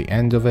rename the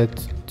end of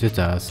it to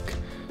task,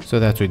 so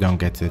that we don't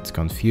get it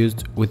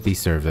confused with the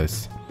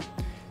service.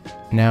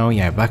 Now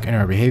yeah, back in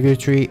our behavior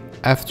tree,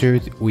 after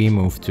we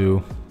move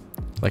to,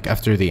 like,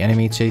 after the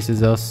enemy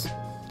chases us,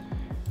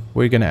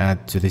 we're gonna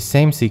add to the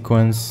same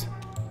sequence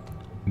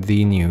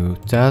the new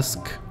task,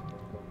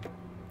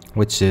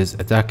 which is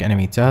attack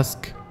enemy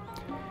task.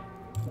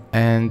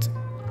 And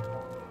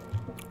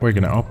we're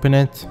gonna open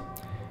it,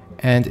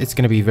 and it's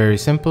gonna be very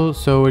simple.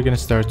 So we're gonna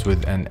start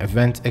with an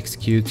event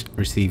execute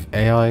receive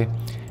AI,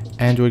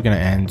 and we're gonna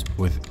end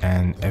with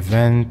an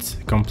event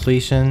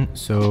completion.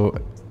 So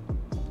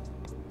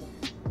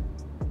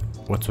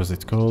what was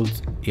it called?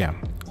 Yeah,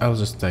 I'll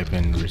just type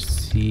in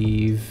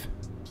receive.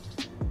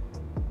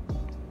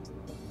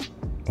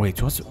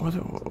 Wait,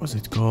 what was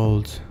it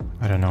called?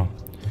 I don't know.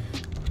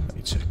 Let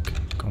me check.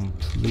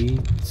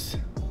 Complete.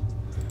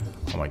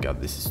 Oh my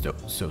god, this is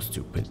so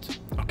stupid.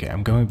 Okay,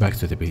 I'm going back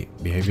to the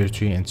behavior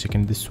tree and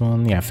checking this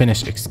one. Yeah,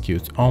 finish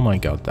execute. Oh my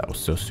god, that was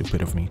so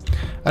stupid of me.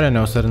 I don't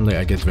know, suddenly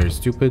I get very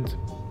stupid.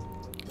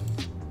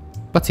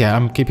 But yeah,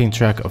 I'm keeping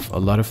track of a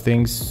lot of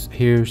things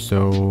here,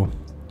 so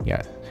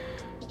yeah.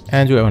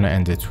 And we want to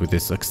end it with a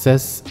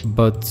success,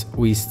 but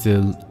we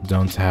still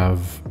don't have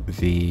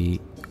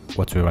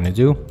what we want to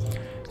do.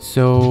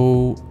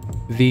 So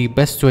the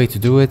best way to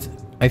do it,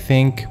 I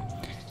think,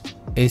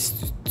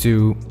 is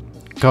to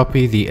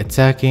copy the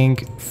attacking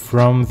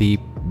from the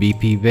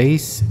BP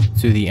base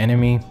to the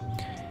enemy.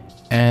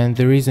 And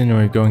the reason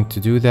we're going to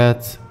do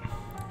that,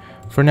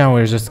 for now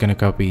we're just gonna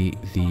copy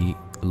the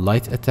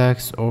light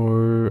attacks,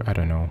 or I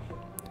don't know.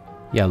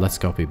 Yeah, let's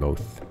copy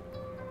both.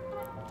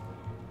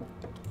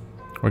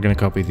 We're gonna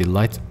copy the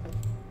light.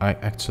 I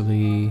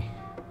actually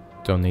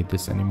don't need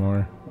this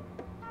anymore.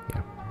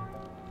 Yeah.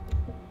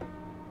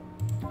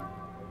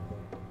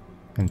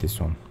 And this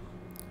one.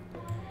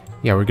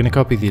 Yeah, we're gonna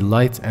copy the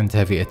light and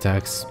heavy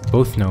attacks,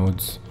 both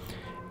nodes,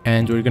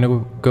 and we're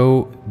gonna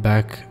go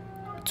back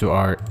to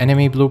our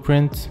enemy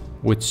blueprint,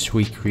 which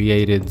we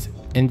created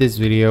in this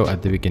video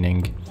at the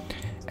beginning,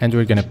 and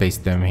we're gonna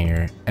paste them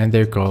here, and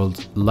they're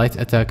called light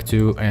attack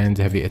 2 and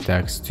heavy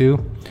attacks 2.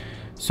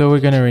 So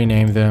we're gonna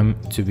rename them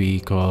to be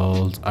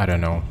called, I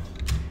don't know,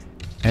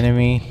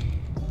 enemy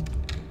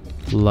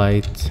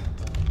light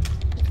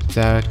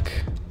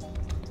attack,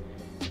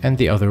 and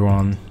the other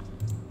one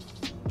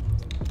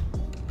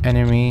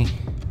enemy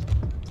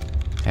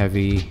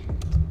heavy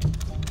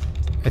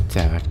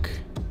attack.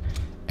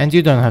 And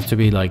you don't have to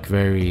be like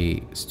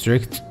very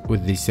strict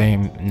with the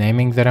same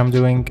naming that I'm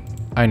doing.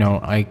 I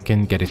know I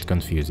can get it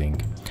confusing.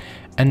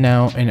 And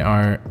now in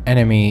our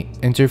enemy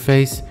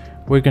interface,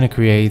 we're gonna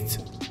create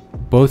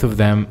both of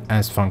them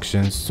as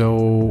functions.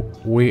 So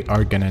we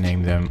are gonna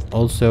name them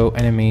also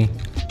enemy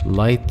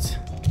light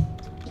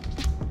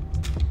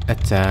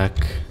attack,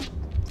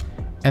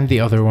 and the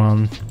other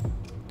one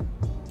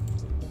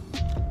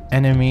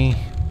enemy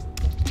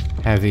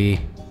heavy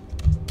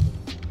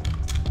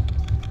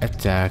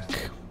attack.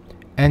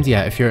 And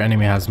yeah, if your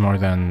enemy has more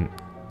than,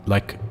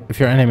 like, if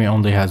your enemy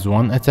only has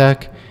one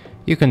attack,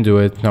 you can do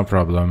it, no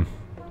problem.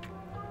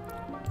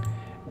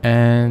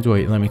 And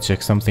wait, let me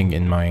check something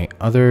in my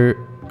other,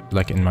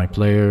 like in my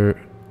player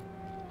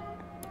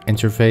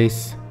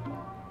interface.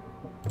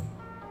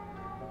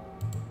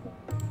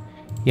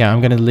 Yeah, I'm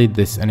gonna delete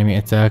this enemy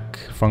attack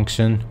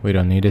function. We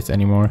don't need it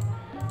anymore.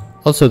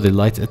 Also the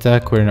light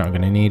attack, we're not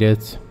gonna need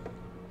it.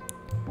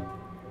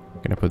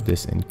 I'm gonna put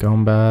this in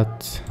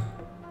combat.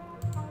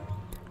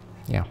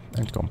 Yeah,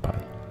 and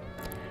compile.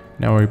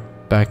 Now we're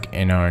back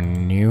in our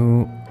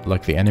new,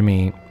 like the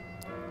enemy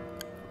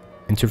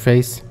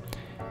interface.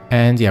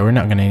 And yeah, we're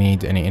not gonna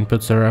need any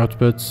inputs or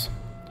outputs.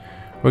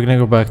 We're gonna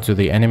go back to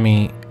the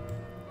enemy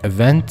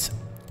event,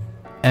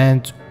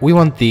 and we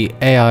want the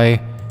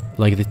AI,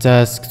 like the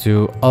task,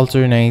 to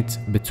alternate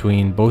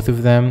between both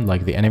of them,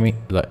 like the enemy,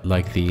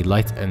 like the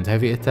light and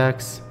heavy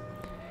attacks.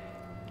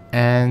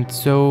 And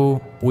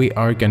so we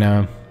are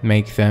gonna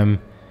make them,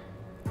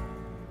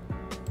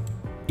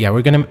 yeah,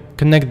 we're gonna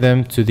connect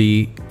them to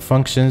the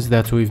functions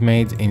that we've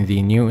made in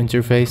the new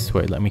interface.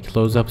 Wait, let me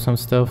close up some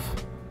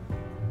stuff.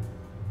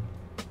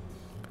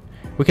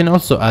 We can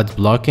also add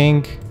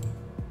blocking.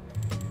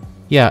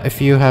 Yeah,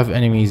 if you have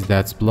enemies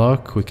that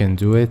block, we can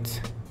do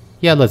it.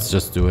 Yeah, let's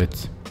just do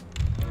it.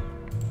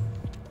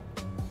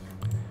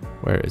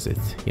 Where is it?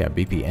 Yeah,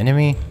 BP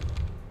enemy.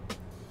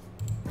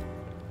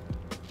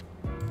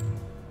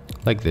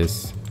 Like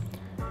this.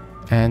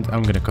 And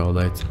I'm gonna call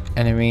it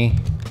enemy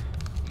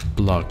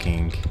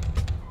blocking.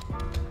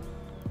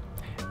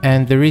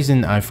 And the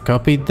reason I've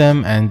copied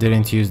them and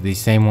didn't use the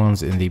same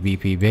ones in the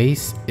BP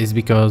base is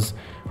because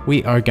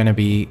we are gonna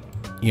be,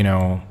 you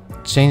know,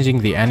 changing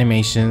the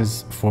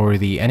animations for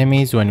the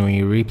enemies when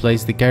we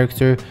replace the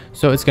character.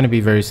 So it's gonna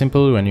be very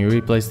simple. When you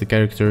replace the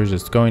character,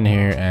 just go in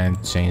here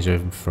and change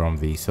them from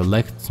the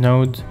select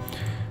node.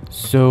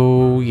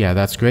 So yeah,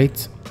 that's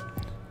great.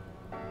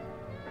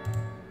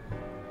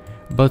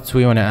 But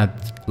we want to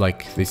add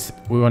like this,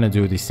 we want to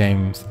do the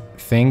same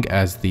thing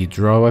as the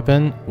draw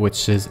weapon,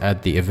 which is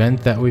at the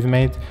event that we've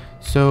made.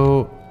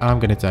 So I'm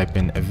gonna type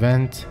in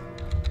event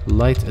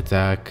light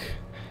attack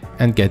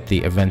and get the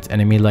event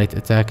enemy light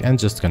attack and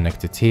just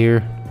connect it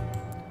here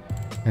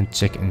and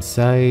check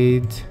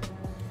inside.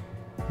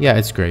 Yeah,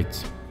 it's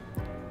great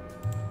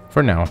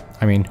for now.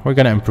 I mean, we're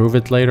gonna improve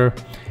it later.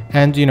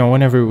 And you know,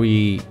 whenever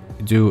we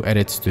do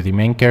edits to the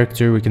main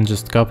character, we can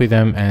just copy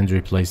them and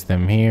replace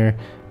them here,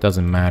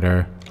 doesn't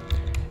matter.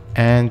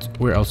 And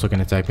we're also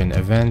gonna type in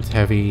event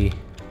heavy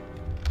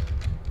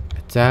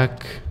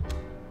attack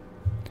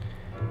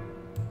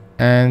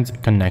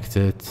and connect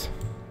it,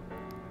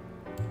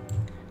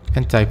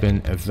 and type in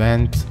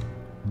event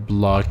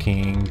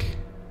blocking,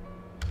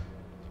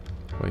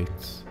 wait,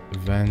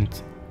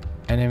 event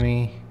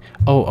enemy.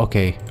 Oh,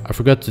 okay, I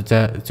forgot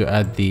to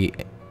add the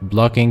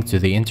blocking to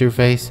the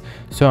interface,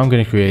 so I'm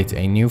going to create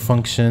a new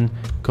function,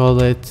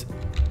 call it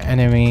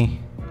enemy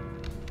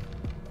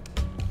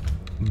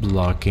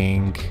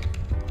blocking,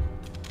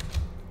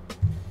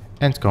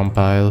 and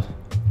compile.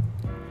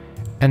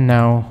 And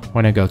now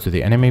when I go to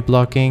the enemy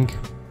blocking,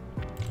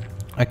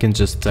 I can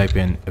just type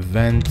in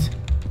event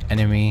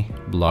enemy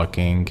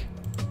blocking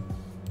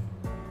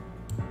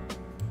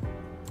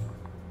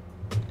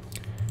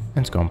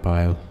and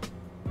compile.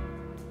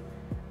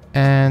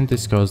 And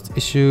this caused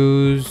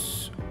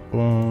issues.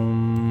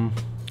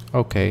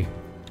 Okay,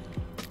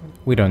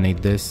 we don't need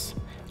this.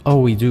 Oh,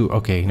 we do.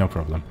 Okay, no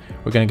problem.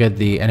 We're gonna get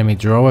the enemy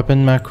draw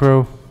weapon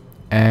macro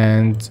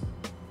and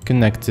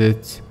connect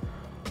it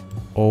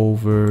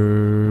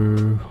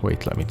over.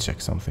 Wait, let me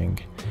check something.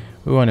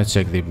 We want to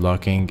check the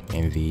blocking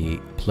in the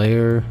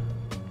player.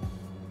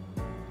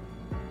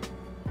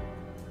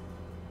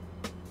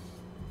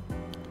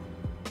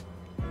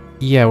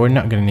 Yeah, we're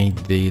not gonna need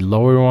the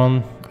lower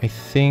one, I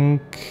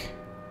think.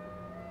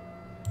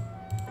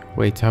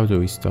 Wait, how do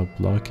we stop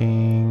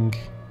blocking?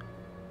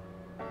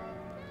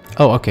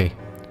 Oh, okay.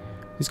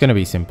 It's gonna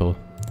be simple.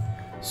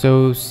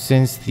 So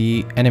since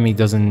the enemy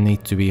doesn't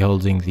need to be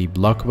holding the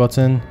block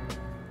button,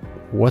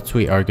 what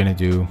we are gonna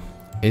do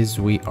is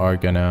we are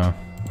gonna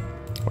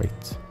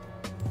wait.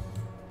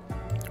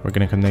 We're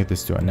gonna connect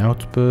this to an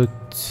output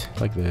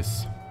like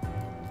this.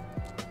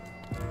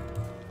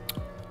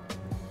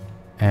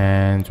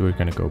 And we're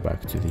gonna go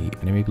back to the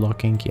enemy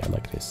blocking, yeah,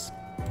 like this.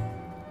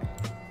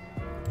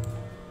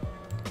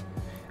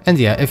 And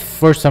yeah, if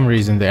for some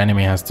reason the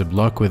enemy has to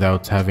block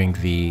without having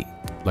the,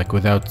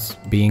 without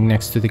being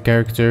next to the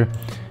character,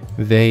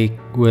 they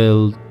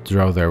will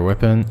draw their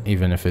weapon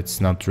even if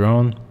it's not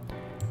drawn.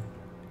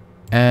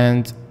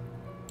 And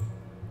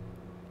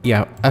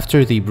yeah,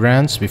 after the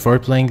branch, before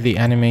playing the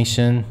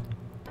animation,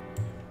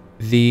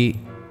 we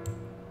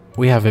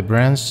have a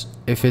branch.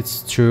 If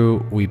it's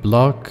true, we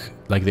block,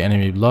 like the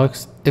enemy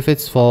blocks. If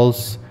it's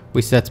false,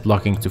 we set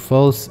blocking to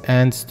false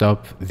and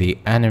stop the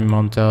anime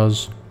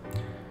montage.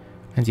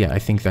 And yeah, I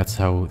think that's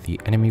how the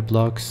enemy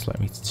blocks. Let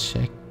me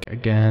check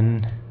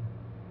again.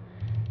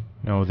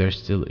 No, there's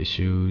still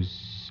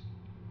issues.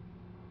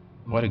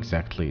 What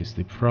exactly is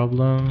the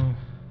problem?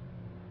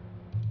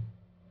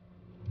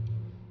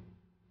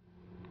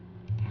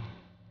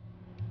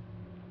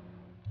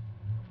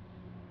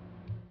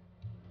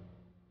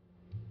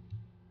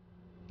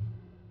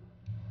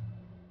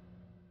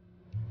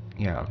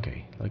 Yeah,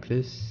 okay, like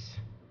this.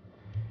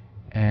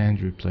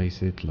 And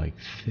replace it like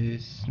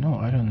this. No,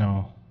 I don't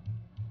know.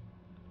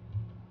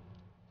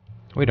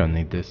 We don't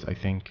need this, I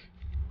think.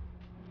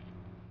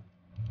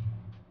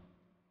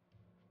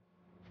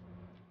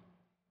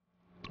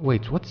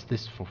 Wait, what's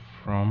this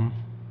from?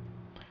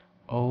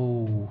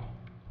 Oh,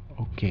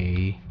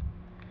 okay.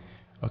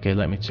 Okay,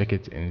 let me check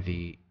it in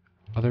the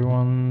other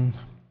one.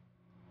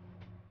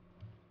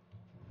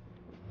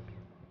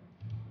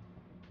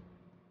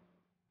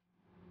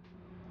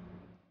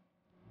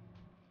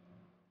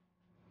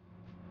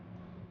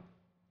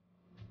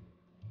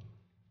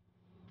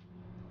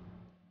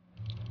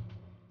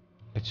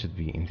 It should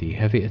be in the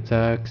heavy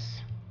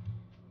attacks.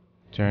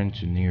 Turn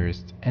to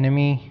nearest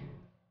enemy.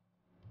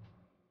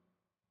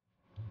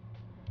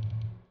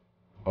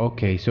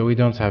 Okay, so we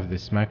don't have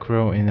this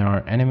macro in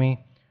our enemy.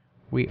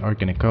 We are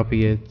gonna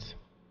copy it.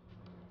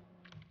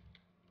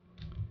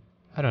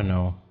 I don't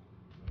know.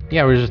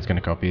 Yeah, we're just gonna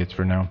copy it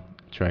for now.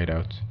 Try it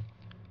out.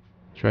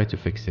 Try to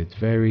fix it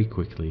very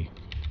quickly.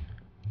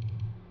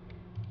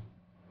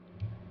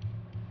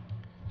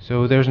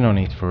 So there's no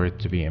need for it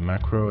to be a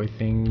macro, I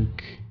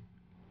think.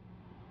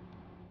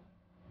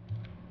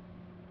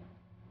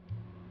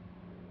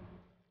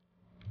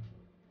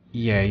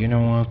 Yeah, you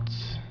know what?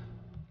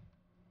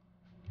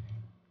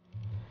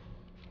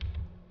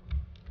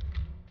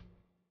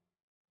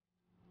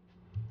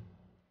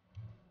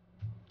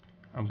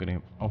 I'm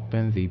gonna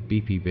open the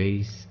BP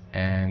base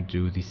and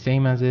do the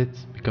same as it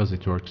because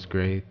it works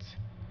great.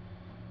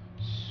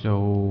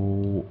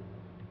 So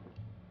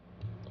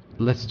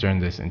let's turn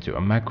this into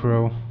a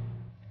macro.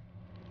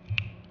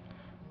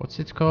 What's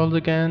it called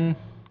again?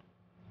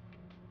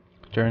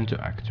 Turn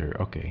to actor,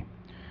 okay.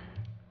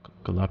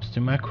 Collapse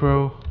to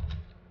macro.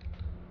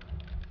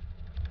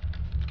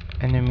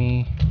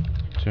 Enemy,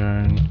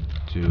 turn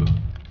to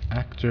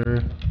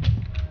actor,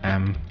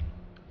 and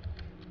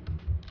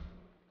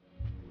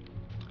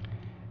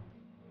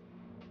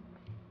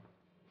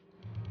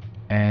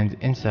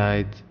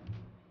inside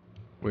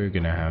we're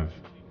gonna have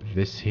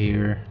this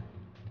here.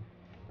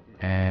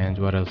 And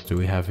what else do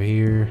we have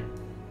here?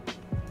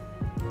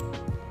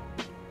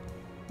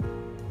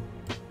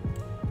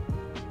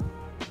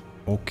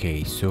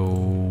 Okay,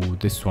 so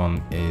this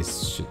one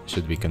is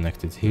should be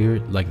connected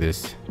here like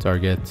this,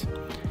 target.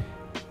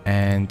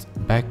 And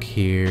back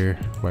here,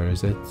 where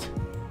is it?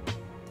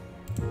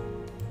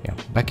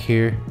 back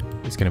here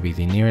is gonna be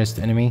the nearest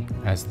enemy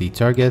as the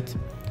target,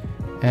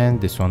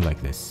 and this one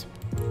like this.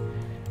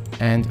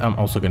 And I'm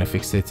also gonna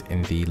fix it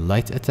in the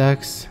light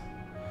attacks.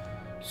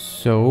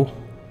 So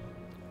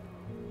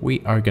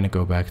we are gonna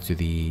go back to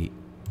the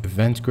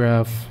event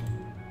graph,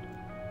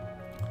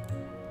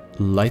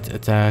 light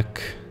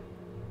attack,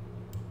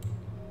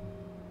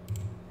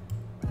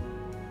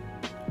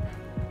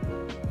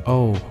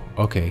 oh,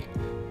 okay.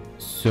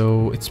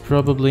 So it's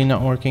probably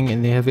not working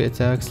in the heavy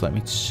attacks. Let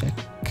me check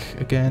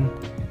again.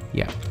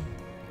 Yeah,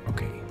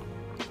 okay.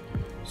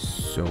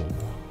 So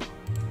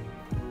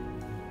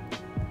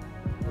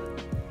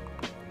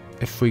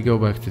if we go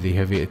back to the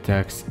heavy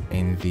attacks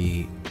in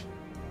the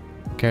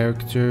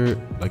character,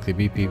 like the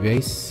BP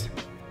base.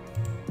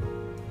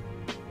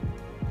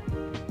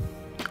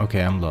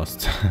 Okay, I'm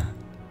lost.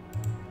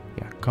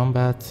 Yeah,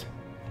 combat,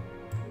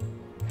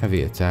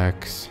 heavy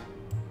attacks.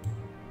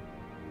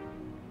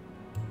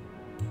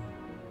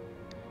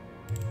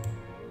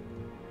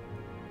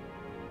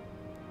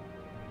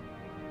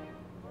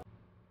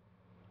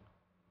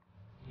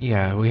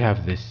 Yeah, we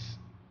have this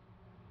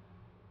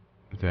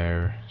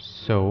there,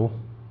 so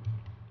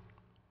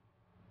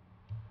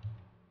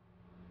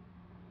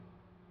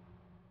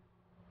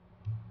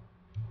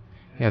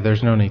yeah,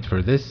 there's no need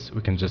for this.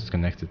 We can just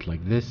connect it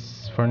like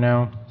this for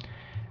now,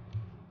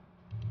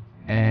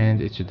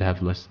 and it should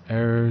have less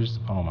errors.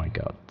 Oh my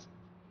god,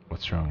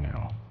 what's wrong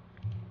now?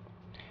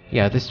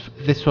 Yeah, this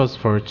was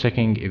for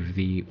checking if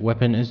the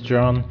weapon is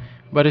drawn,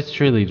 but it's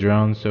really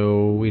drawn,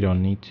 so we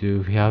don't need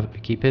to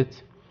keep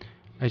it.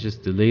 I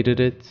just deleted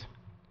it,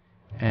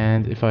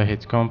 and if I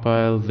hit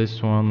compile,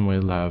 this one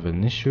will have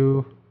an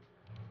issue.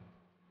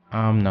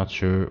 I'm not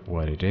sure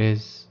what it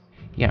is.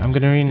 Yeah, I'm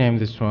gonna rename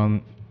this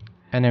one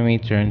enemy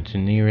turn to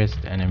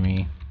nearest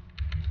enemy,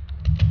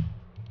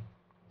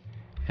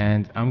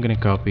 and I'm gonna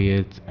copy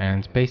it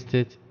and paste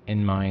it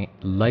in my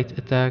light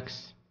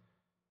attacks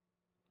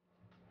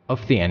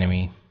of the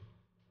enemy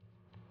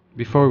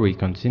before we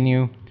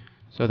continue,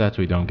 so that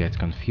we don't get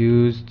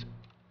confused,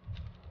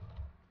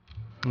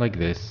 like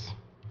this.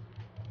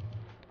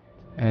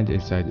 And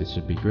inside it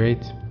should be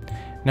great.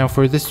 Now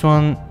for this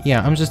one,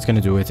 yeah, I'm just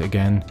gonna do it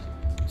again.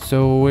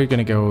 So we're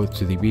gonna go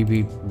to the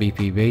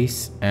BP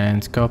base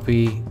and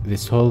copy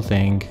this whole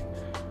thing,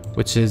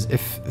 which is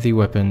if the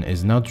weapon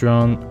is not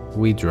drawn,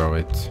 we draw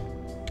it.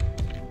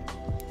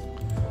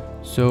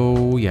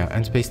 So yeah,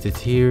 and paste it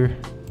here.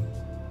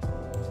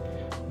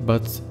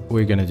 But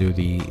we're gonna do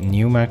the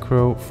new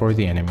macro for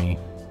the enemy.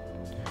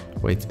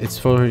 Wait, it's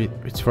for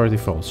the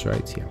false,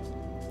 right? Yeah.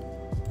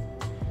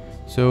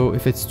 So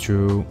if it's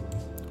true,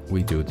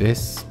 we do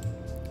this,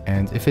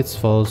 and if it's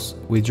false,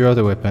 we draw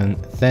the weapon,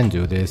 then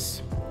do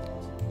this,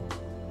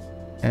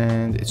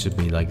 and it should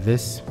be like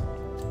this.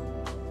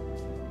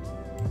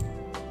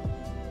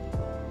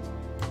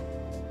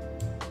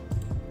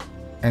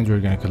 And we're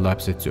gonna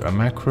collapse it to a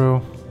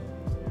macro.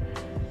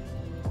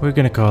 We're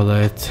gonna call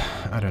it,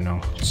 I don't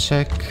know,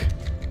 check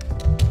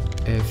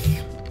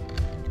if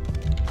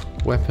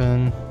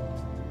weapon,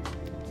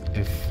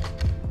 if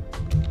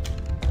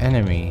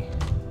enemy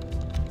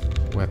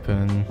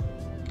weapon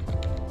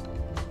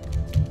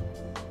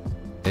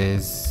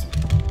is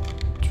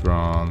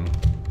drawn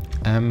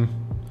M.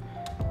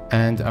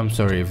 And I'm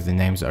sorry if the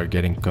names are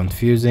getting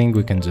confusing,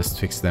 we can just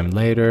fix them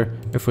later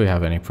if we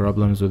have any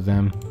problems with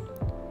them.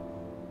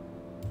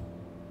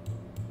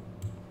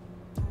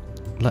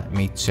 Let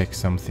me check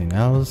something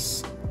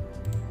else.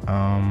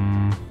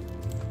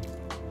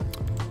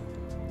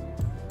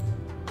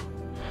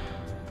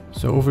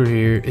 So over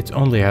here it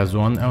only has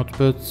one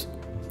output,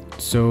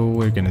 so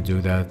we're gonna do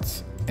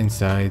that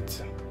inside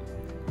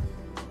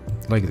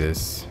like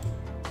this.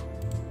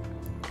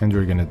 And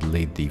we're gonna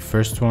delete the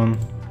first one.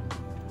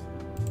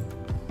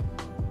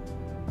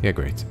 Yeah,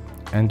 great.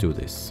 And do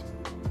this.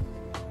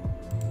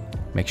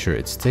 Make sure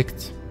it's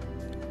ticked.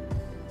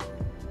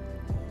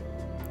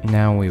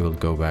 Now we will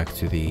go back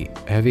to the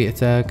heavy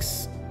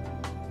attacks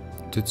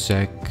to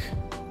check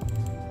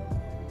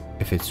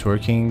if it's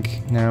working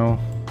now.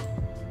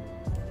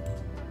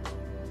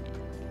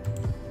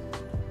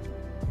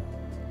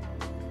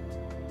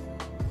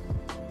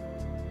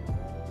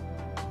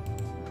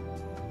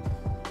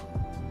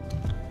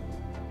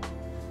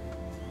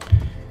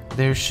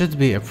 There should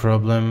be a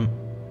problem.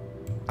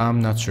 I'm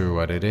not sure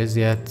what it is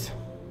yet.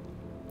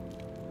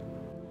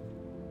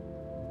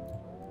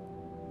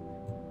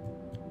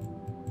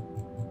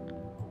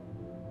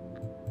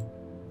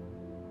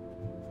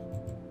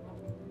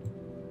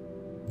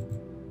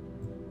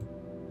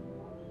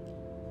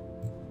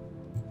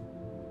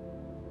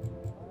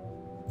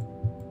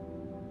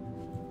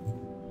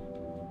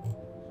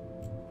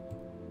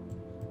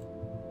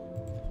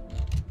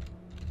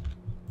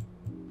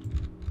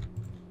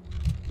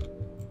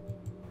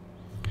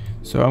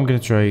 So I'm gonna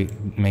try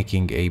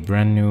making a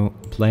brand new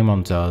play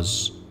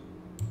montage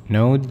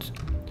node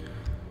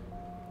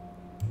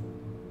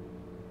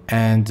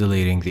and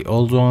deleting the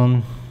old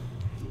one.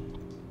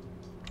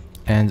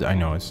 And I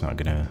know it's not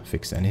gonna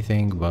fix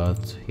anything,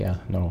 but yeah,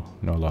 no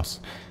loss.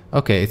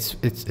 Okay,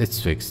 it's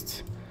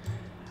fixed.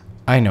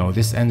 I know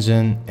this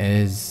engine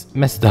is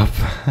messed up.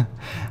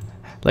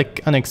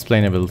 Like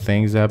unexplainable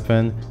things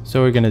happen.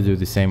 So we're gonna do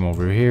the same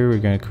over here. We're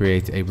gonna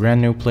create a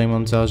brand new play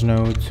montage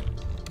node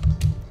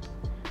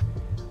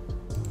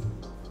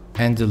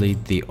and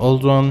delete the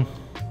old one.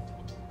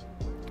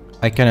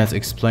 I cannot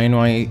explain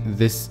why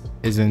this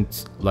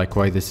isn't, like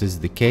why this is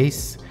the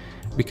case,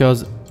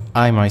 because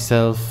I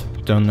myself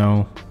don't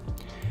know.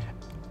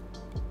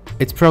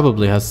 It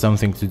probably has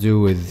something to do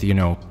with, you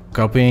know,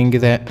 copying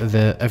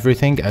the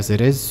everything as it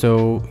is.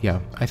 So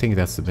yeah, I think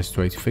that's the best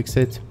way to fix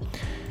it.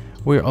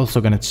 We're also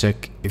gonna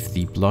check if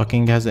the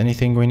blocking has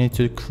anything we need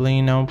to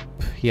clean up.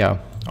 Yeah,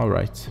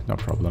 alright, no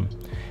problem.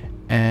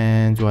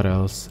 And what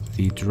else?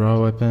 The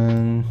draw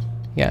weapon.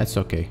 Yeah, it's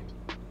okay.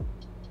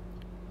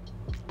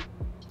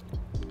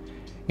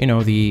 You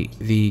know,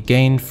 the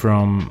gain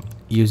from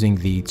using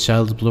the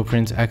child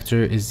blueprint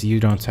actor is you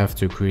don't have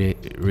to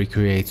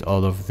recreate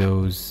all of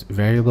those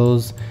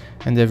variables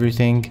and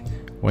everything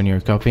when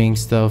you're copying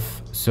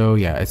stuff. So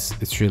yeah,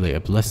 it's really a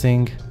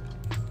blessing.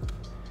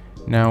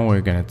 Now we're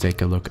gonna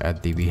take a look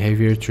at the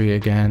behavior tree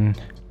again.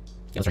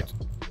 That's right.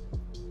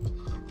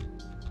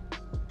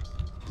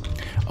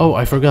 Oh,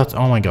 I forgot.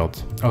 Oh my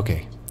god.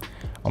 Okay.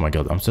 Oh my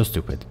god, I'm so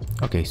stupid.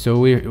 Okay,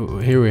 so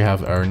here we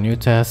have our new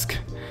task.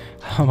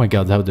 Oh my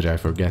god, how did I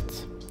forget?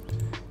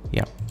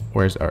 Yeah,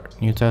 where's our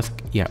new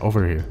task? Yeah,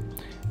 over here.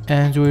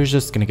 And we're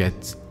just gonna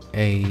get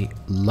a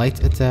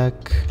light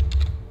attack.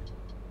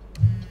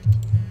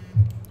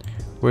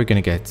 We're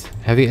gonna get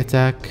heavy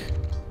attack.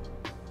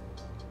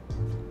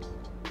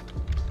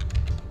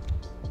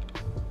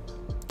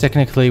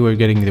 Technically, we're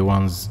getting the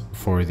ones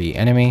for the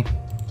enemy.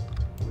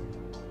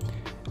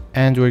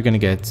 And we're gonna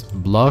get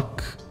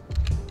block.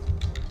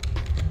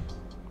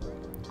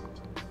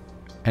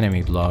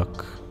 Enemy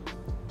block.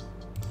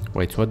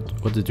 Wait,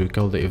 what did we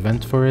call the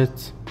event for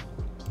it?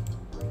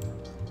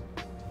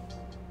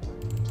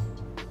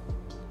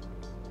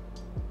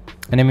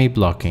 Enemy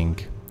blocking.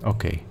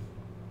 Okay.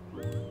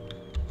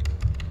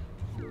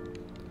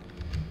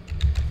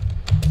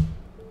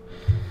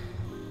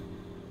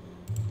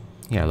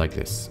 Yeah, like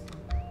this.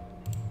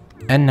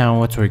 And now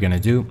what we're gonna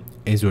do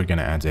is we're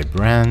gonna add a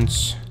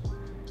branch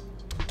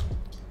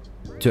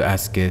to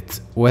ask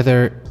it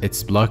whether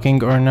it's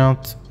blocking or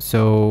not.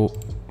 So,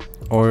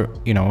 or,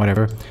 you know,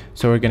 whatever.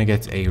 So we're gonna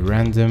get a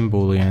random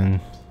boolean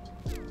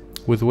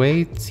with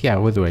weight. Yeah,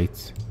 with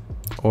weight.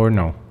 Or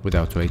no,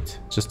 without weight.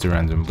 Just a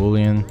random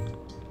boolean.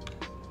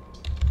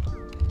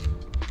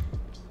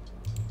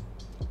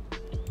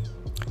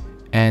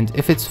 And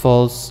if it's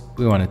false,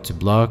 we want it to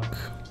block.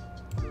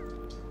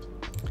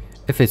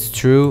 If it's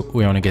true,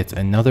 we want to get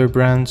another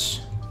branch.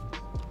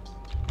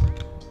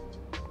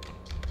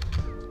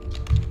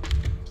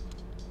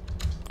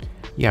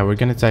 Yeah, we're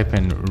gonna type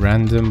in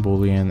random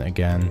boolean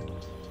again.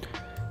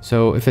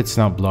 So if it's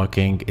not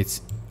blocking,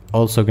 it's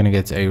also gonna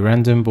get a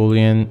random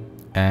boolean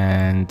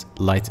and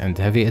light and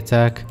heavy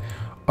attack.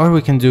 Or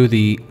we can do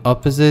the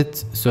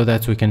opposite so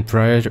that we can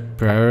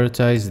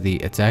prioritize the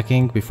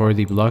attacking before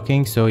the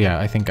blocking. So yeah,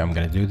 I think I'm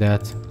gonna do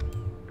that.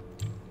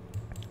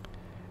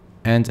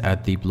 And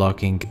add the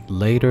blocking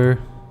later.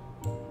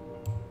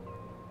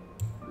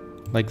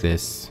 Like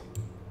this.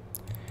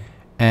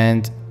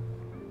 And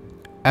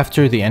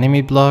after the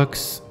enemy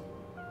blocks,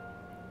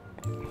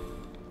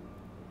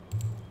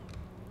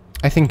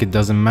 I think it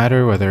doesn't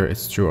matter whether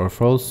it's true or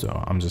false,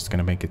 so I'm just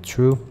gonna make it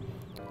true.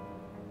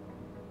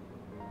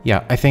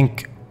 Yeah, I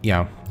think,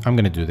 yeah, I'm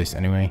gonna do this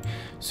anyway.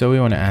 So we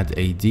want to add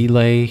a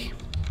delay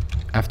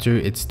after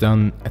it's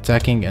done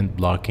attacking and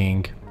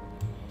blocking.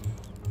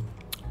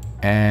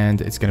 And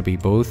it's gonna be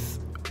both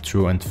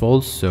true and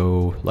false,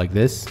 so like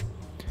this.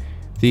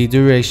 The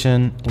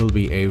duration will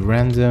be a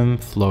random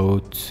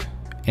float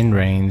in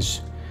range.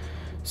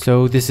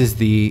 So this is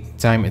the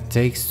time it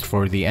takes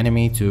for the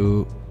enemy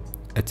to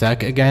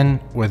attack again,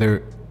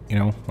 whether, you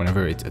know,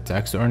 whenever it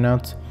attacks or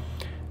not.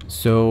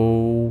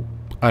 So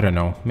I don't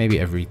know, maybe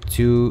every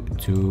 2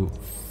 to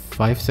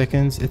 5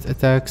 seconds it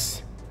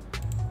attacks.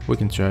 We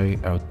can try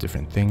out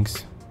different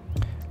things.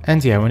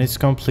 And yeah, when it's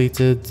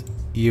completed,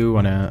 you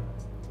wanna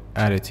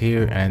add it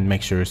here and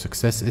make sure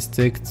success is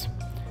ticked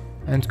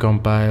and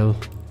compile.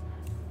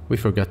 We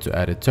forgot to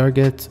add a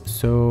target,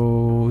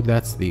 so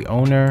that's the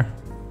owner.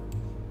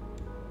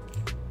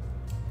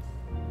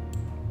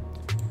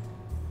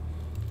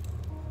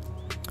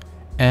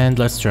 And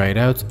let's try it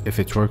out if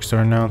it works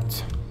or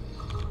not.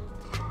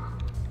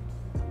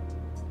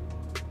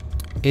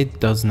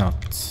 It does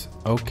not.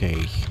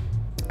 Okay,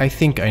 I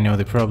think I know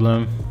the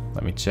problem.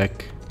 Let me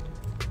check.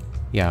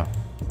 Yeah,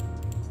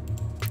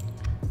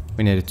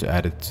 we needed to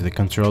add it to the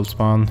control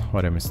spawn.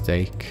 What a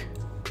mistake.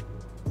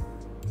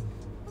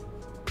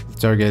 The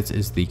target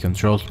is the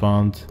control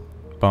spawn,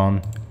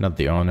 not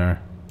the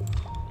owner.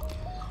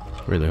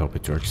 Really hope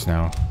it works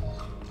now.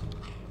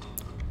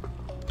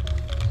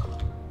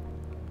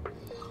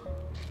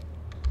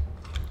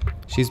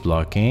 She's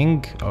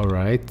blocking. All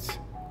right.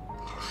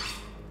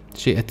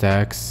 She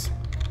attacks.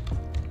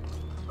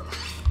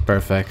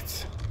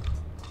 Perfect.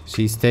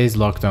 She stays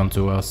locked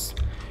onto us.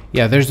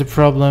 Yeah, there's a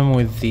problem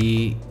with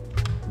the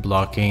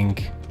blocking.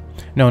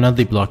 No, not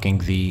the blocking,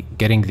 the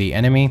getting the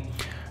enemy.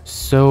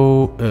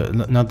 So,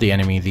 not the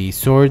enemy, the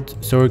sword.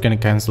 So we're gonna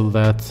cancel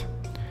that.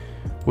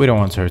 We don't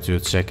want her to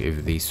check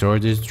if the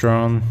sword is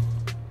drawn.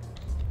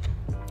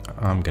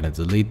 I'm gonna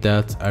delete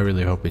that. I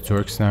really hope it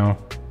works now.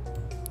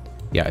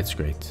 Yeah, it's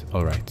great.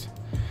 Alright.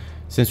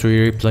 Since we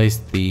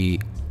replaced the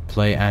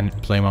play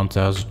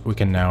montage, we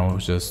can now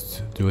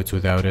just do it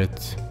without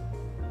it.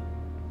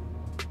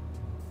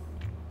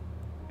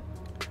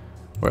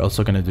 We're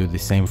also gonna do the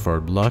same for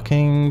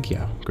blocking.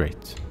 Yeah,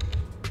 great.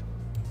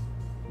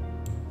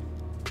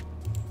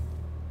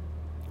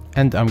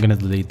 And I'm gonna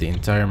delete the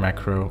entire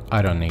macro.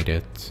 I don't need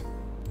it.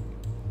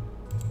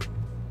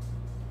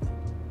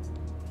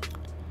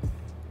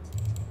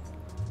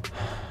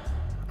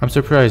 I'm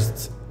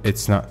surprised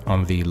it's not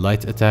on the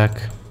light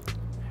attack.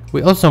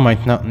 We also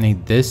might not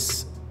need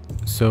this,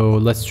 so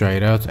let's try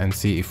it out and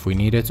see if we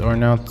need it or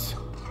not.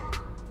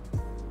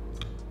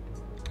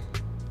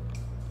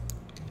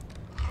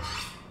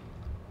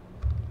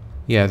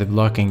 Yeah, the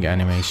blocking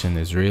animation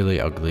is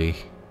really ugly.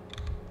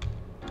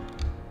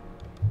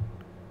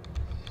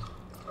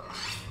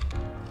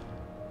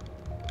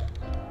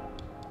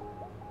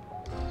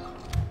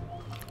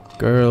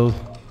 Girl.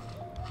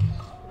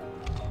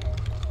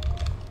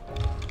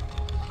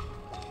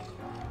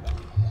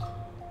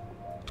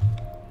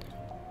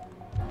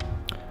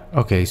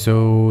 Okay,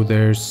 so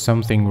there's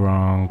something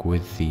wrong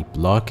with the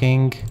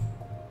blocking.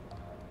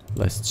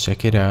 Let's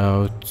check it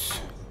out.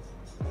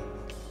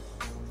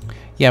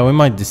 Yeah, we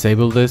might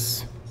disable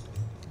this.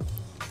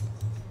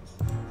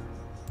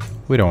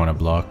 We don't want to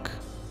block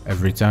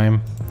every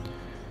time.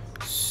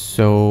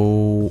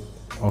 So,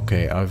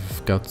 okay,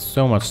 I've got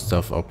so much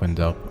stuff opened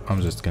up.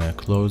 I'm just gonna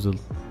close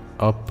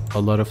up a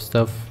lot of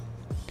stuff.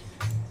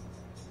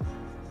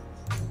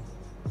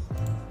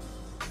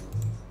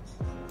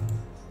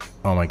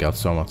 Oh my god,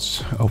 so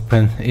much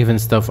open, even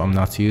stuff I'm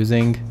not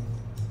using.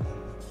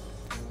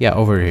 Yeah,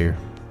 over here.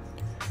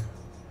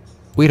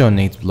 We don't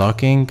need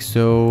blocking,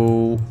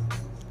 so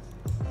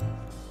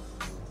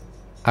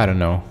I don't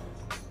know.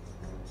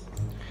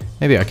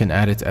 Maybe I can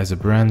add it as a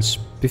branch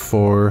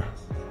before.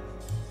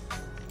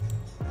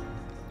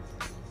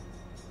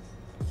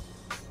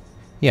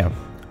 Yeah.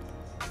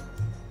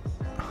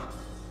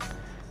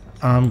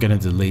 I'm gonna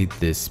delete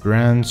this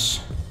branch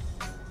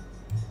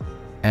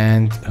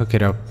and hook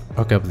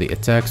up the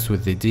attacks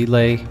with the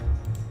delay.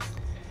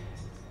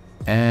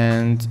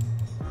 And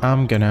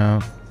I'm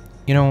gonna,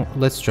 you know,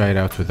 let's try it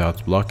out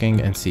without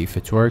blocking and see if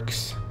it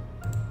works.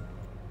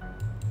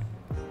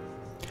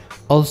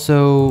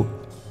 Also,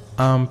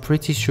 I'm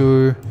pretty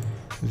sure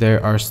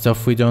there are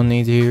stuff we don't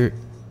need here,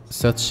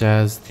 such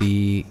as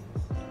the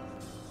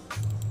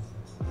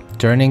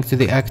turning to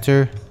the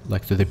actor,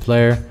 like to the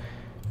player,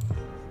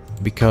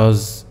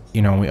 because,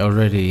 you know, we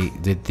already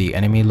did the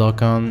enemy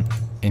lock on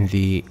in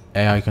the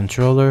AI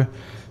controller,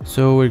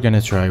 so we're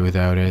gonna try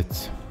without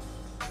it.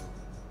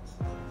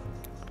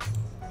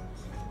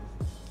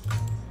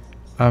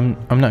 I'm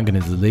not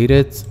gonna delete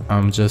it,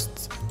 I'm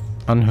just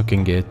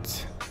unhooking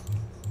it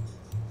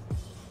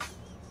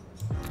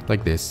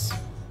like this.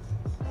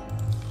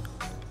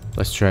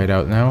 Let's try it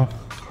out now.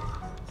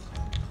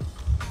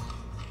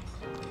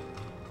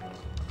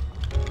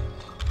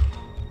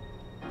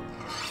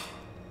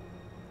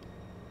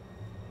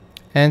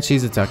 And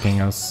she's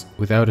attacking us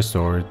without a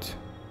sword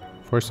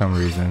for some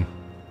reason.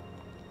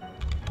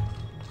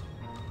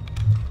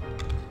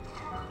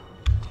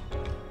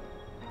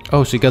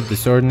 Oh, she got the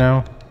sword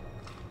now?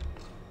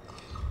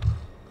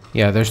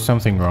 Yeah, there's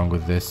something wrong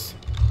with this.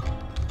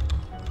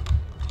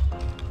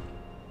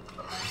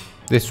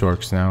 This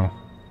works now.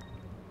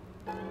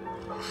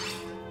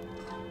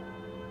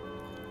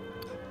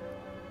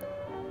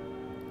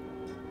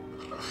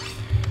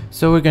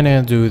 So we're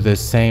gonna do the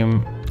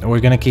same. We're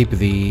gonna keep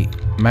the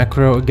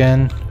macro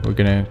again. We're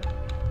gonna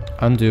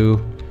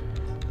undo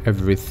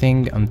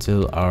everything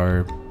until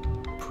our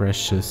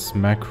precious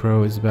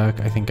macro is back.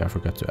 I think I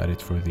forgot to add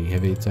it for the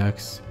heavy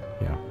attacks.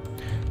 Yeah.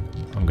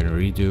 I'm gonna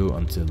redo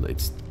until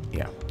it's,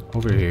 yeah,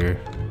 over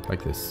here,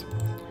 like this.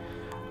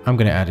 I'm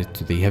gonna add it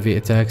to the heavy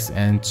attacks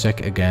and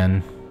check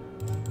again.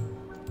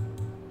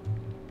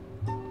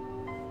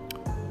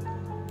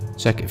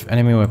 Check if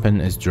enemy weapon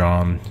is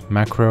drawn.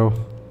 Macro.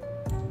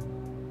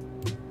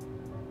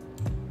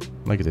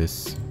 Like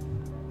this.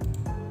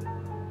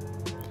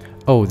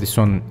 Oh, this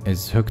one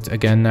is hooked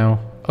again now.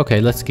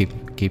 Okay, let's keep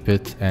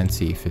it and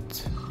see if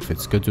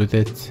it's good with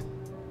it.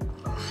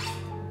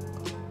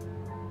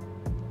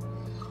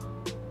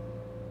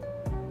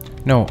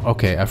 No,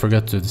 okay, I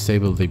forgot to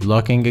disable the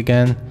blocking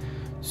again.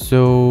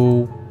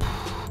 So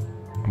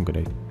I'm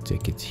gonna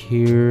take it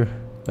here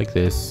like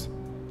this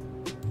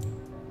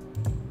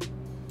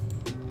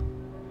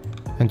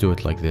and do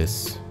it like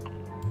this.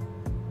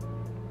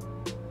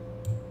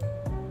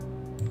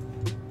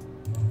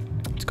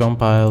 Let's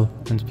compile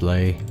and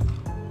play.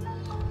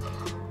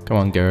 Come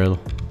on, girl,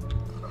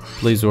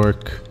 please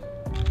work.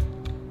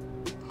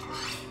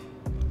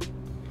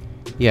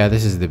 Yeah,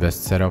 this is the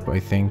best setup, I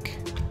think.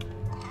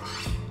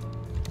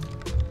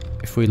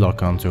 If we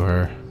lock onto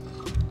her.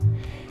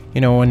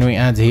 You know, when we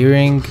add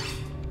hearing,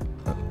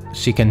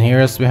 she can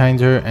hear us behind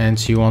her and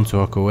she won't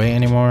walk away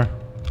anymore.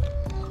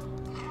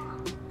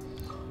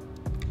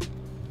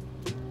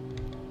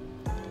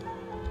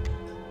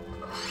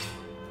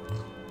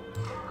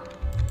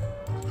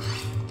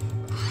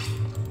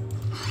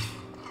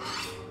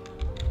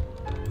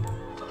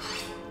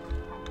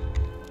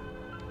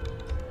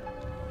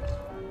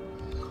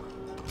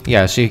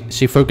 Yeah,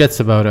 she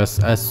forgets about us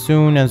as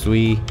soon as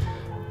we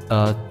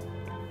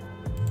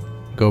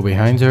go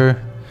behind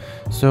her.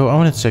 So I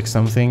want to check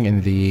something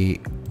in the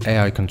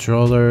AI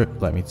controller.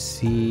 Let me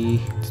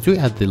see. Did we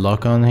add the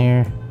lock on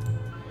here?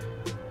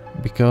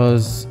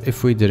 Because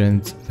if we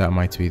didn't, that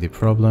might be the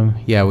problem.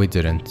 Yeah, we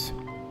didn't.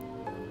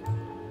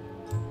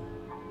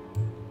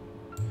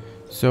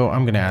 So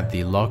I'm gonna add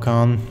the lock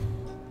on.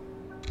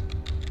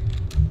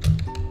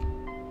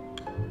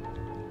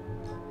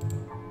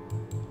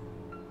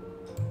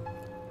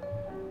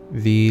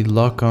 The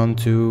lock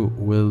onto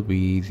will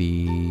be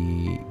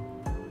the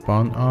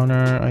pawn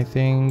owner, I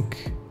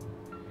think.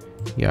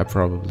 Yeah,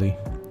 probably.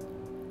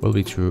 Will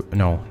be true.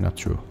 No, not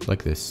true.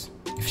 Like this.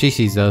 If she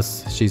sees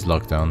us, she's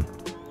locked on.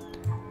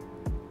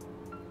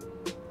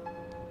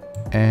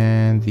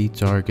 And the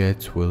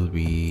target will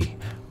be...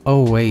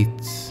 Oh, wait.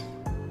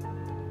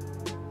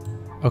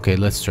 Okay,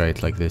 let's try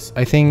it like this.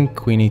 I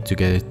think we need to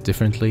get it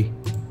differently.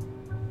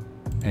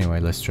 Anyway,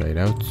 let's try it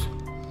out.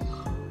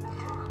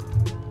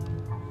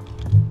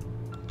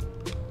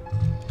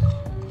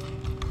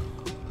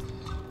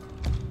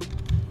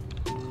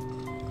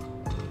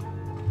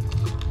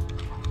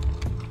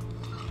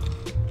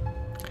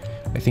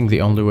 I think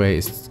the only way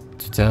is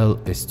to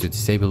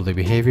disable the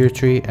behavior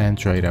tree and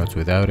try it out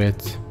without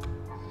it.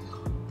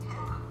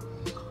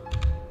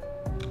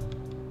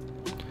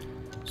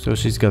 So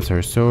she's got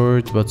her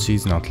sword, but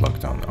she's not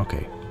locked on.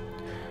 Okay.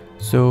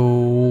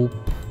 So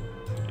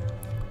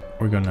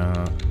we're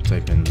gonna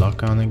type in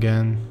lock on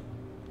again.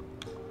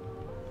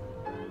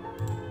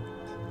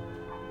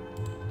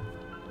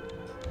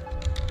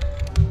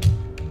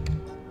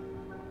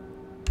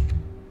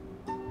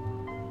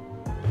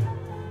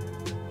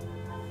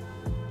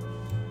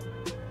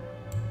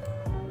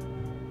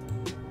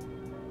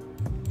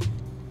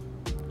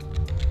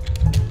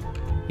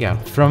 Yeah,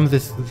 from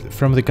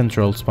the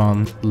control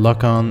spawn,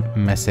 lock on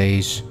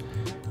message.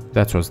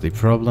 That was the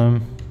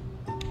problem.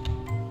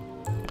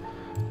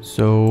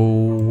 So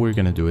we're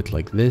gonna do it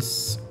like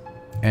this,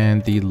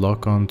 and the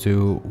lock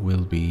onto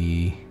will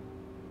be,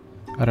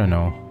 I don't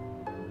know,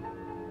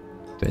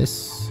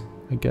 this,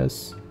 I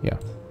guess. Yeah.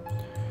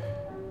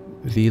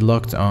 The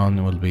locked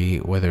on will be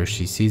whether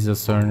she sees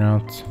us or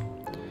not.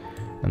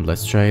 And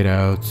let's try it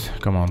out.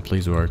 Come on,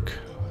 please work.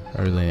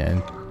 I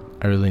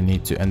really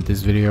need to end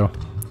this video.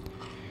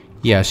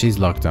 Yeah, she's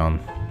locked on.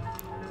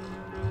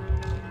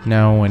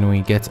 Now when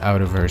we get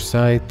out of her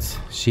sight,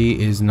 she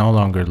is no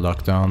longer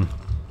locked on.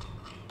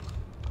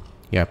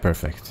 Yeah,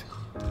 perfect.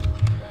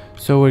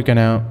 So we're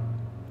gonna...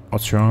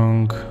 What's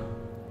wrong?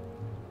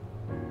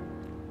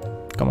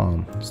 Come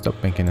on, stop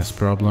making us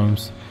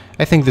problems.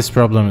 I think this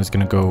problem is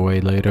gonna go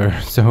away later,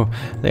 so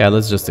yeah,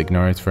 let's just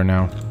ignore it for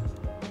now.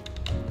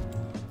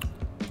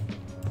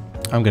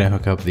 I'm gonna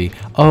hook up the...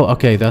 Oh,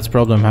 okay, that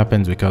problem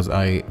happened because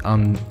I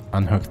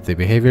unhooked the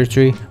behavior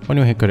tree. When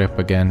we hook it up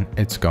again,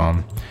 it's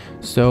gone.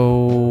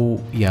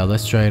 So yeah,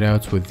 let's try it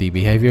out with the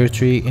behavior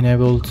tree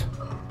enabled.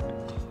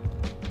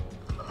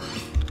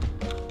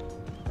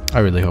 I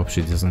really hope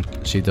she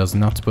does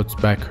not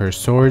put back her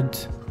sword,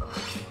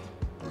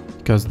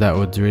 because that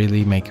would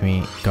really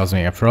cause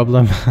me a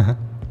problem.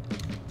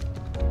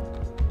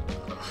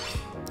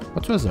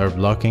 What was our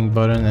blocking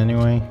button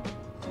anyway?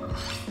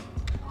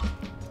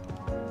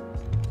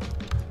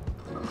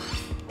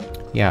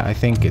 Yeah, I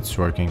think it's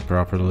working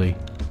properly.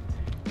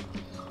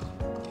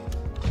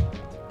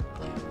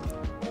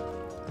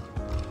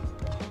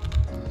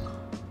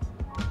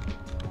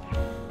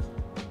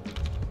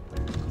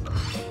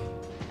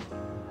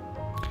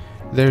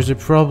 There's a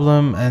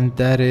problem, and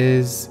that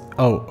is...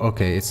 Oh,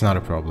 okay, it's not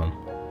a problem.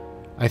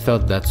 I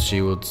thought that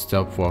she would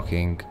stop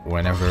walking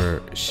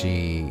whenever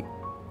she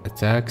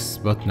attacks,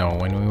 but no,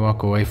 when we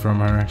walk away from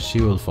her, she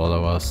will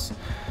follow us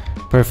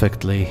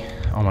perfectly.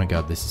 Oh my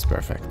god, this is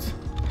perfect.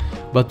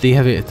 But the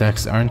heavy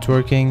attacks aren't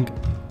working.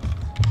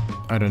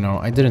 I don't know,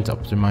 I didn't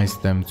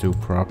optimize them too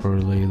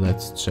properly.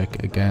 Let's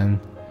check again.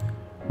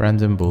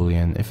 Random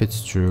boolean, if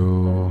it's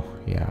true,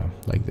 yeah,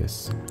 like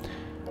this.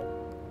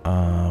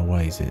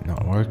 Why is it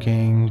not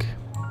working?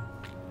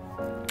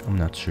 I'm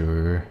not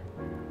sure.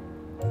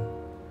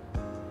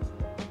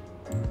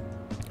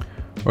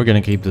 We're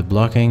gonna keep the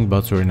blocking,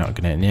 but we're not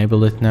gonna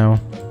enable it now.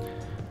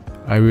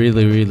 I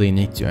really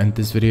need to end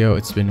this video.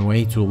 It's been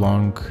way too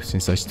long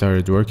since I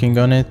started working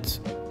on it.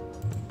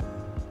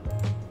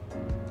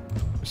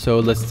 So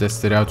let's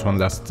test it out one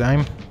last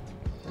time.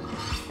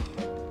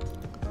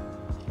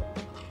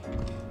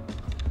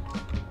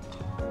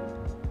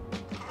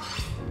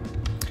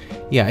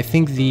 Yeah, I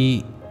think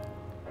the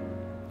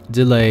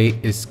delay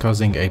is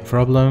causing a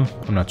problem.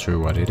 I'm not sure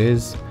what it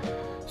is.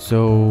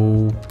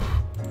 So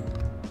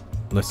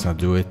let's not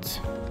do it.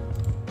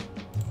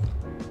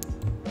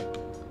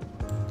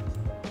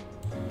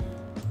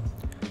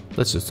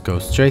 Let's just go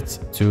straight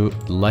to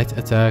light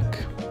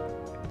attack.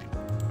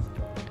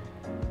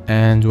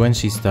 And when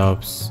she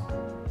stops,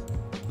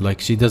 like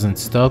she doesn't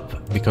stop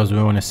because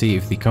we want to see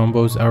if the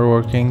combos are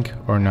working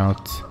or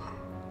not.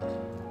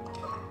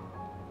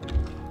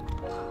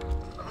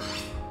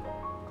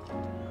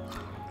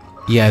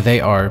 Yeah,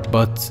 they are,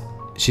 but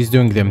she's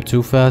doing them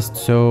too fast.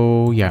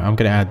 So yeah, I'm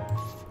gonna add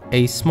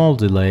a small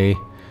delay.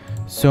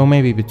 So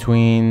maybe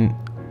between,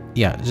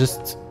 yeah,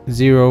 just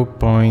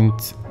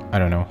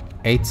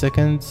 0.8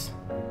 seconds,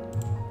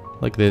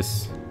 like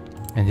this,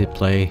 and hit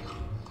play.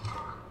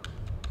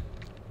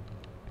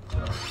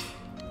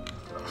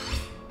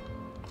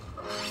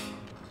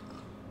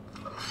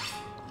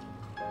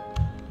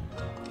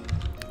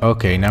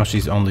 Okay, now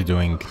she's only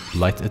doing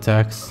light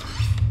attacks,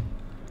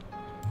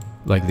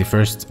 like the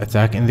first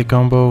attack in the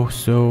combo.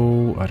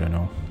 So I don't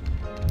know,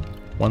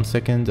 1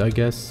 second, I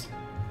guess.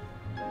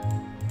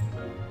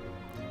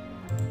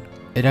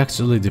 It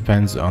actually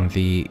depends on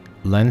the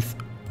length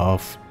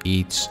of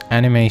each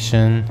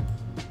animation.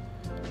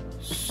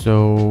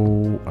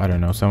 So I don't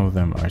know, some of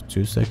them are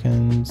 2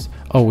 seconds.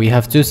 Oh, we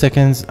have 2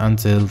 seconds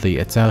until the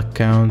attack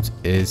count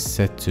is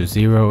set to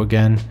 0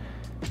 again.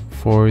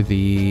 For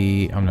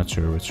the, I'm not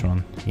sure which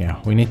one. Yeah,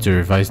 we need to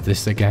revise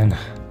this again.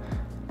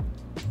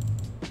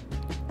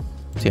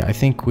 So yeah, I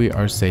think we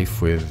are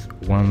safe with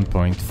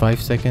 1.5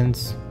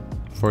 seconds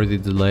for the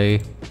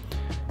delay.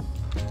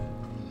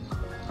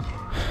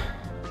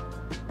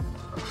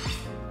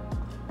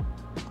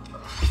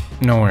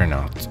 No, we're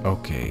not.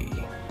 Okay.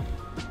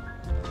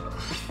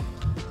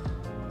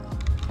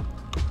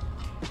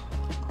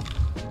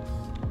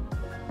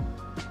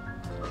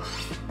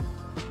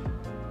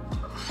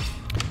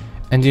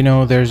 And you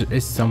know, there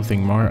is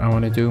something more I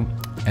want to do,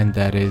 and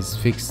that is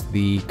fix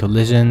the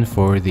collision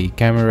for the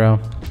camera.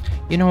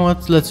 You know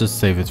what, let's just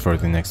save it for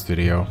the next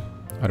video.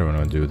 I don't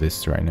want to do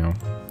this right now.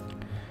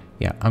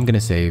 Yeah, I'm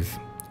gonna save.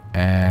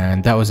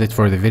 And that was it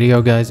for the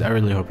video, guys. I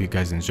really hope you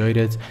guys enjoyed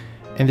it.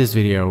 In this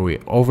video, we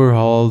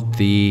overhauled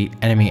the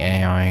enemy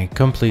AI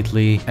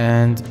completely,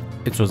 and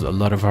it was a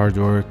lot of hard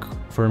work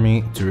for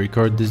me to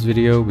record this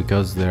video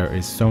because there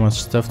is so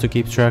much stuff to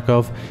keep track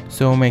of.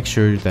 So make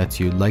sure that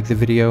you like the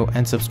video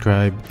and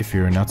subscribe if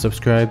you're not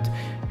subscribed,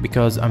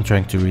 because I'm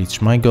trying to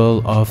reach my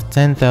goal of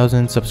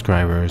 10,000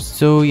 subscribers.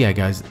 So yeah,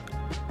 guys,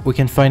 we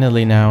can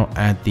finally now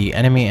add the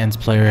enemy and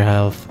player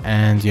health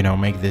and, you know,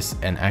 make this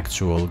an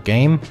actual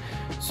game.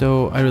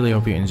 So I really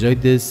hope you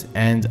enjoyed this,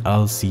 and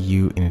I'll see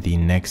you in the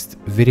next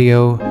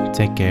video.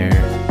 Take care.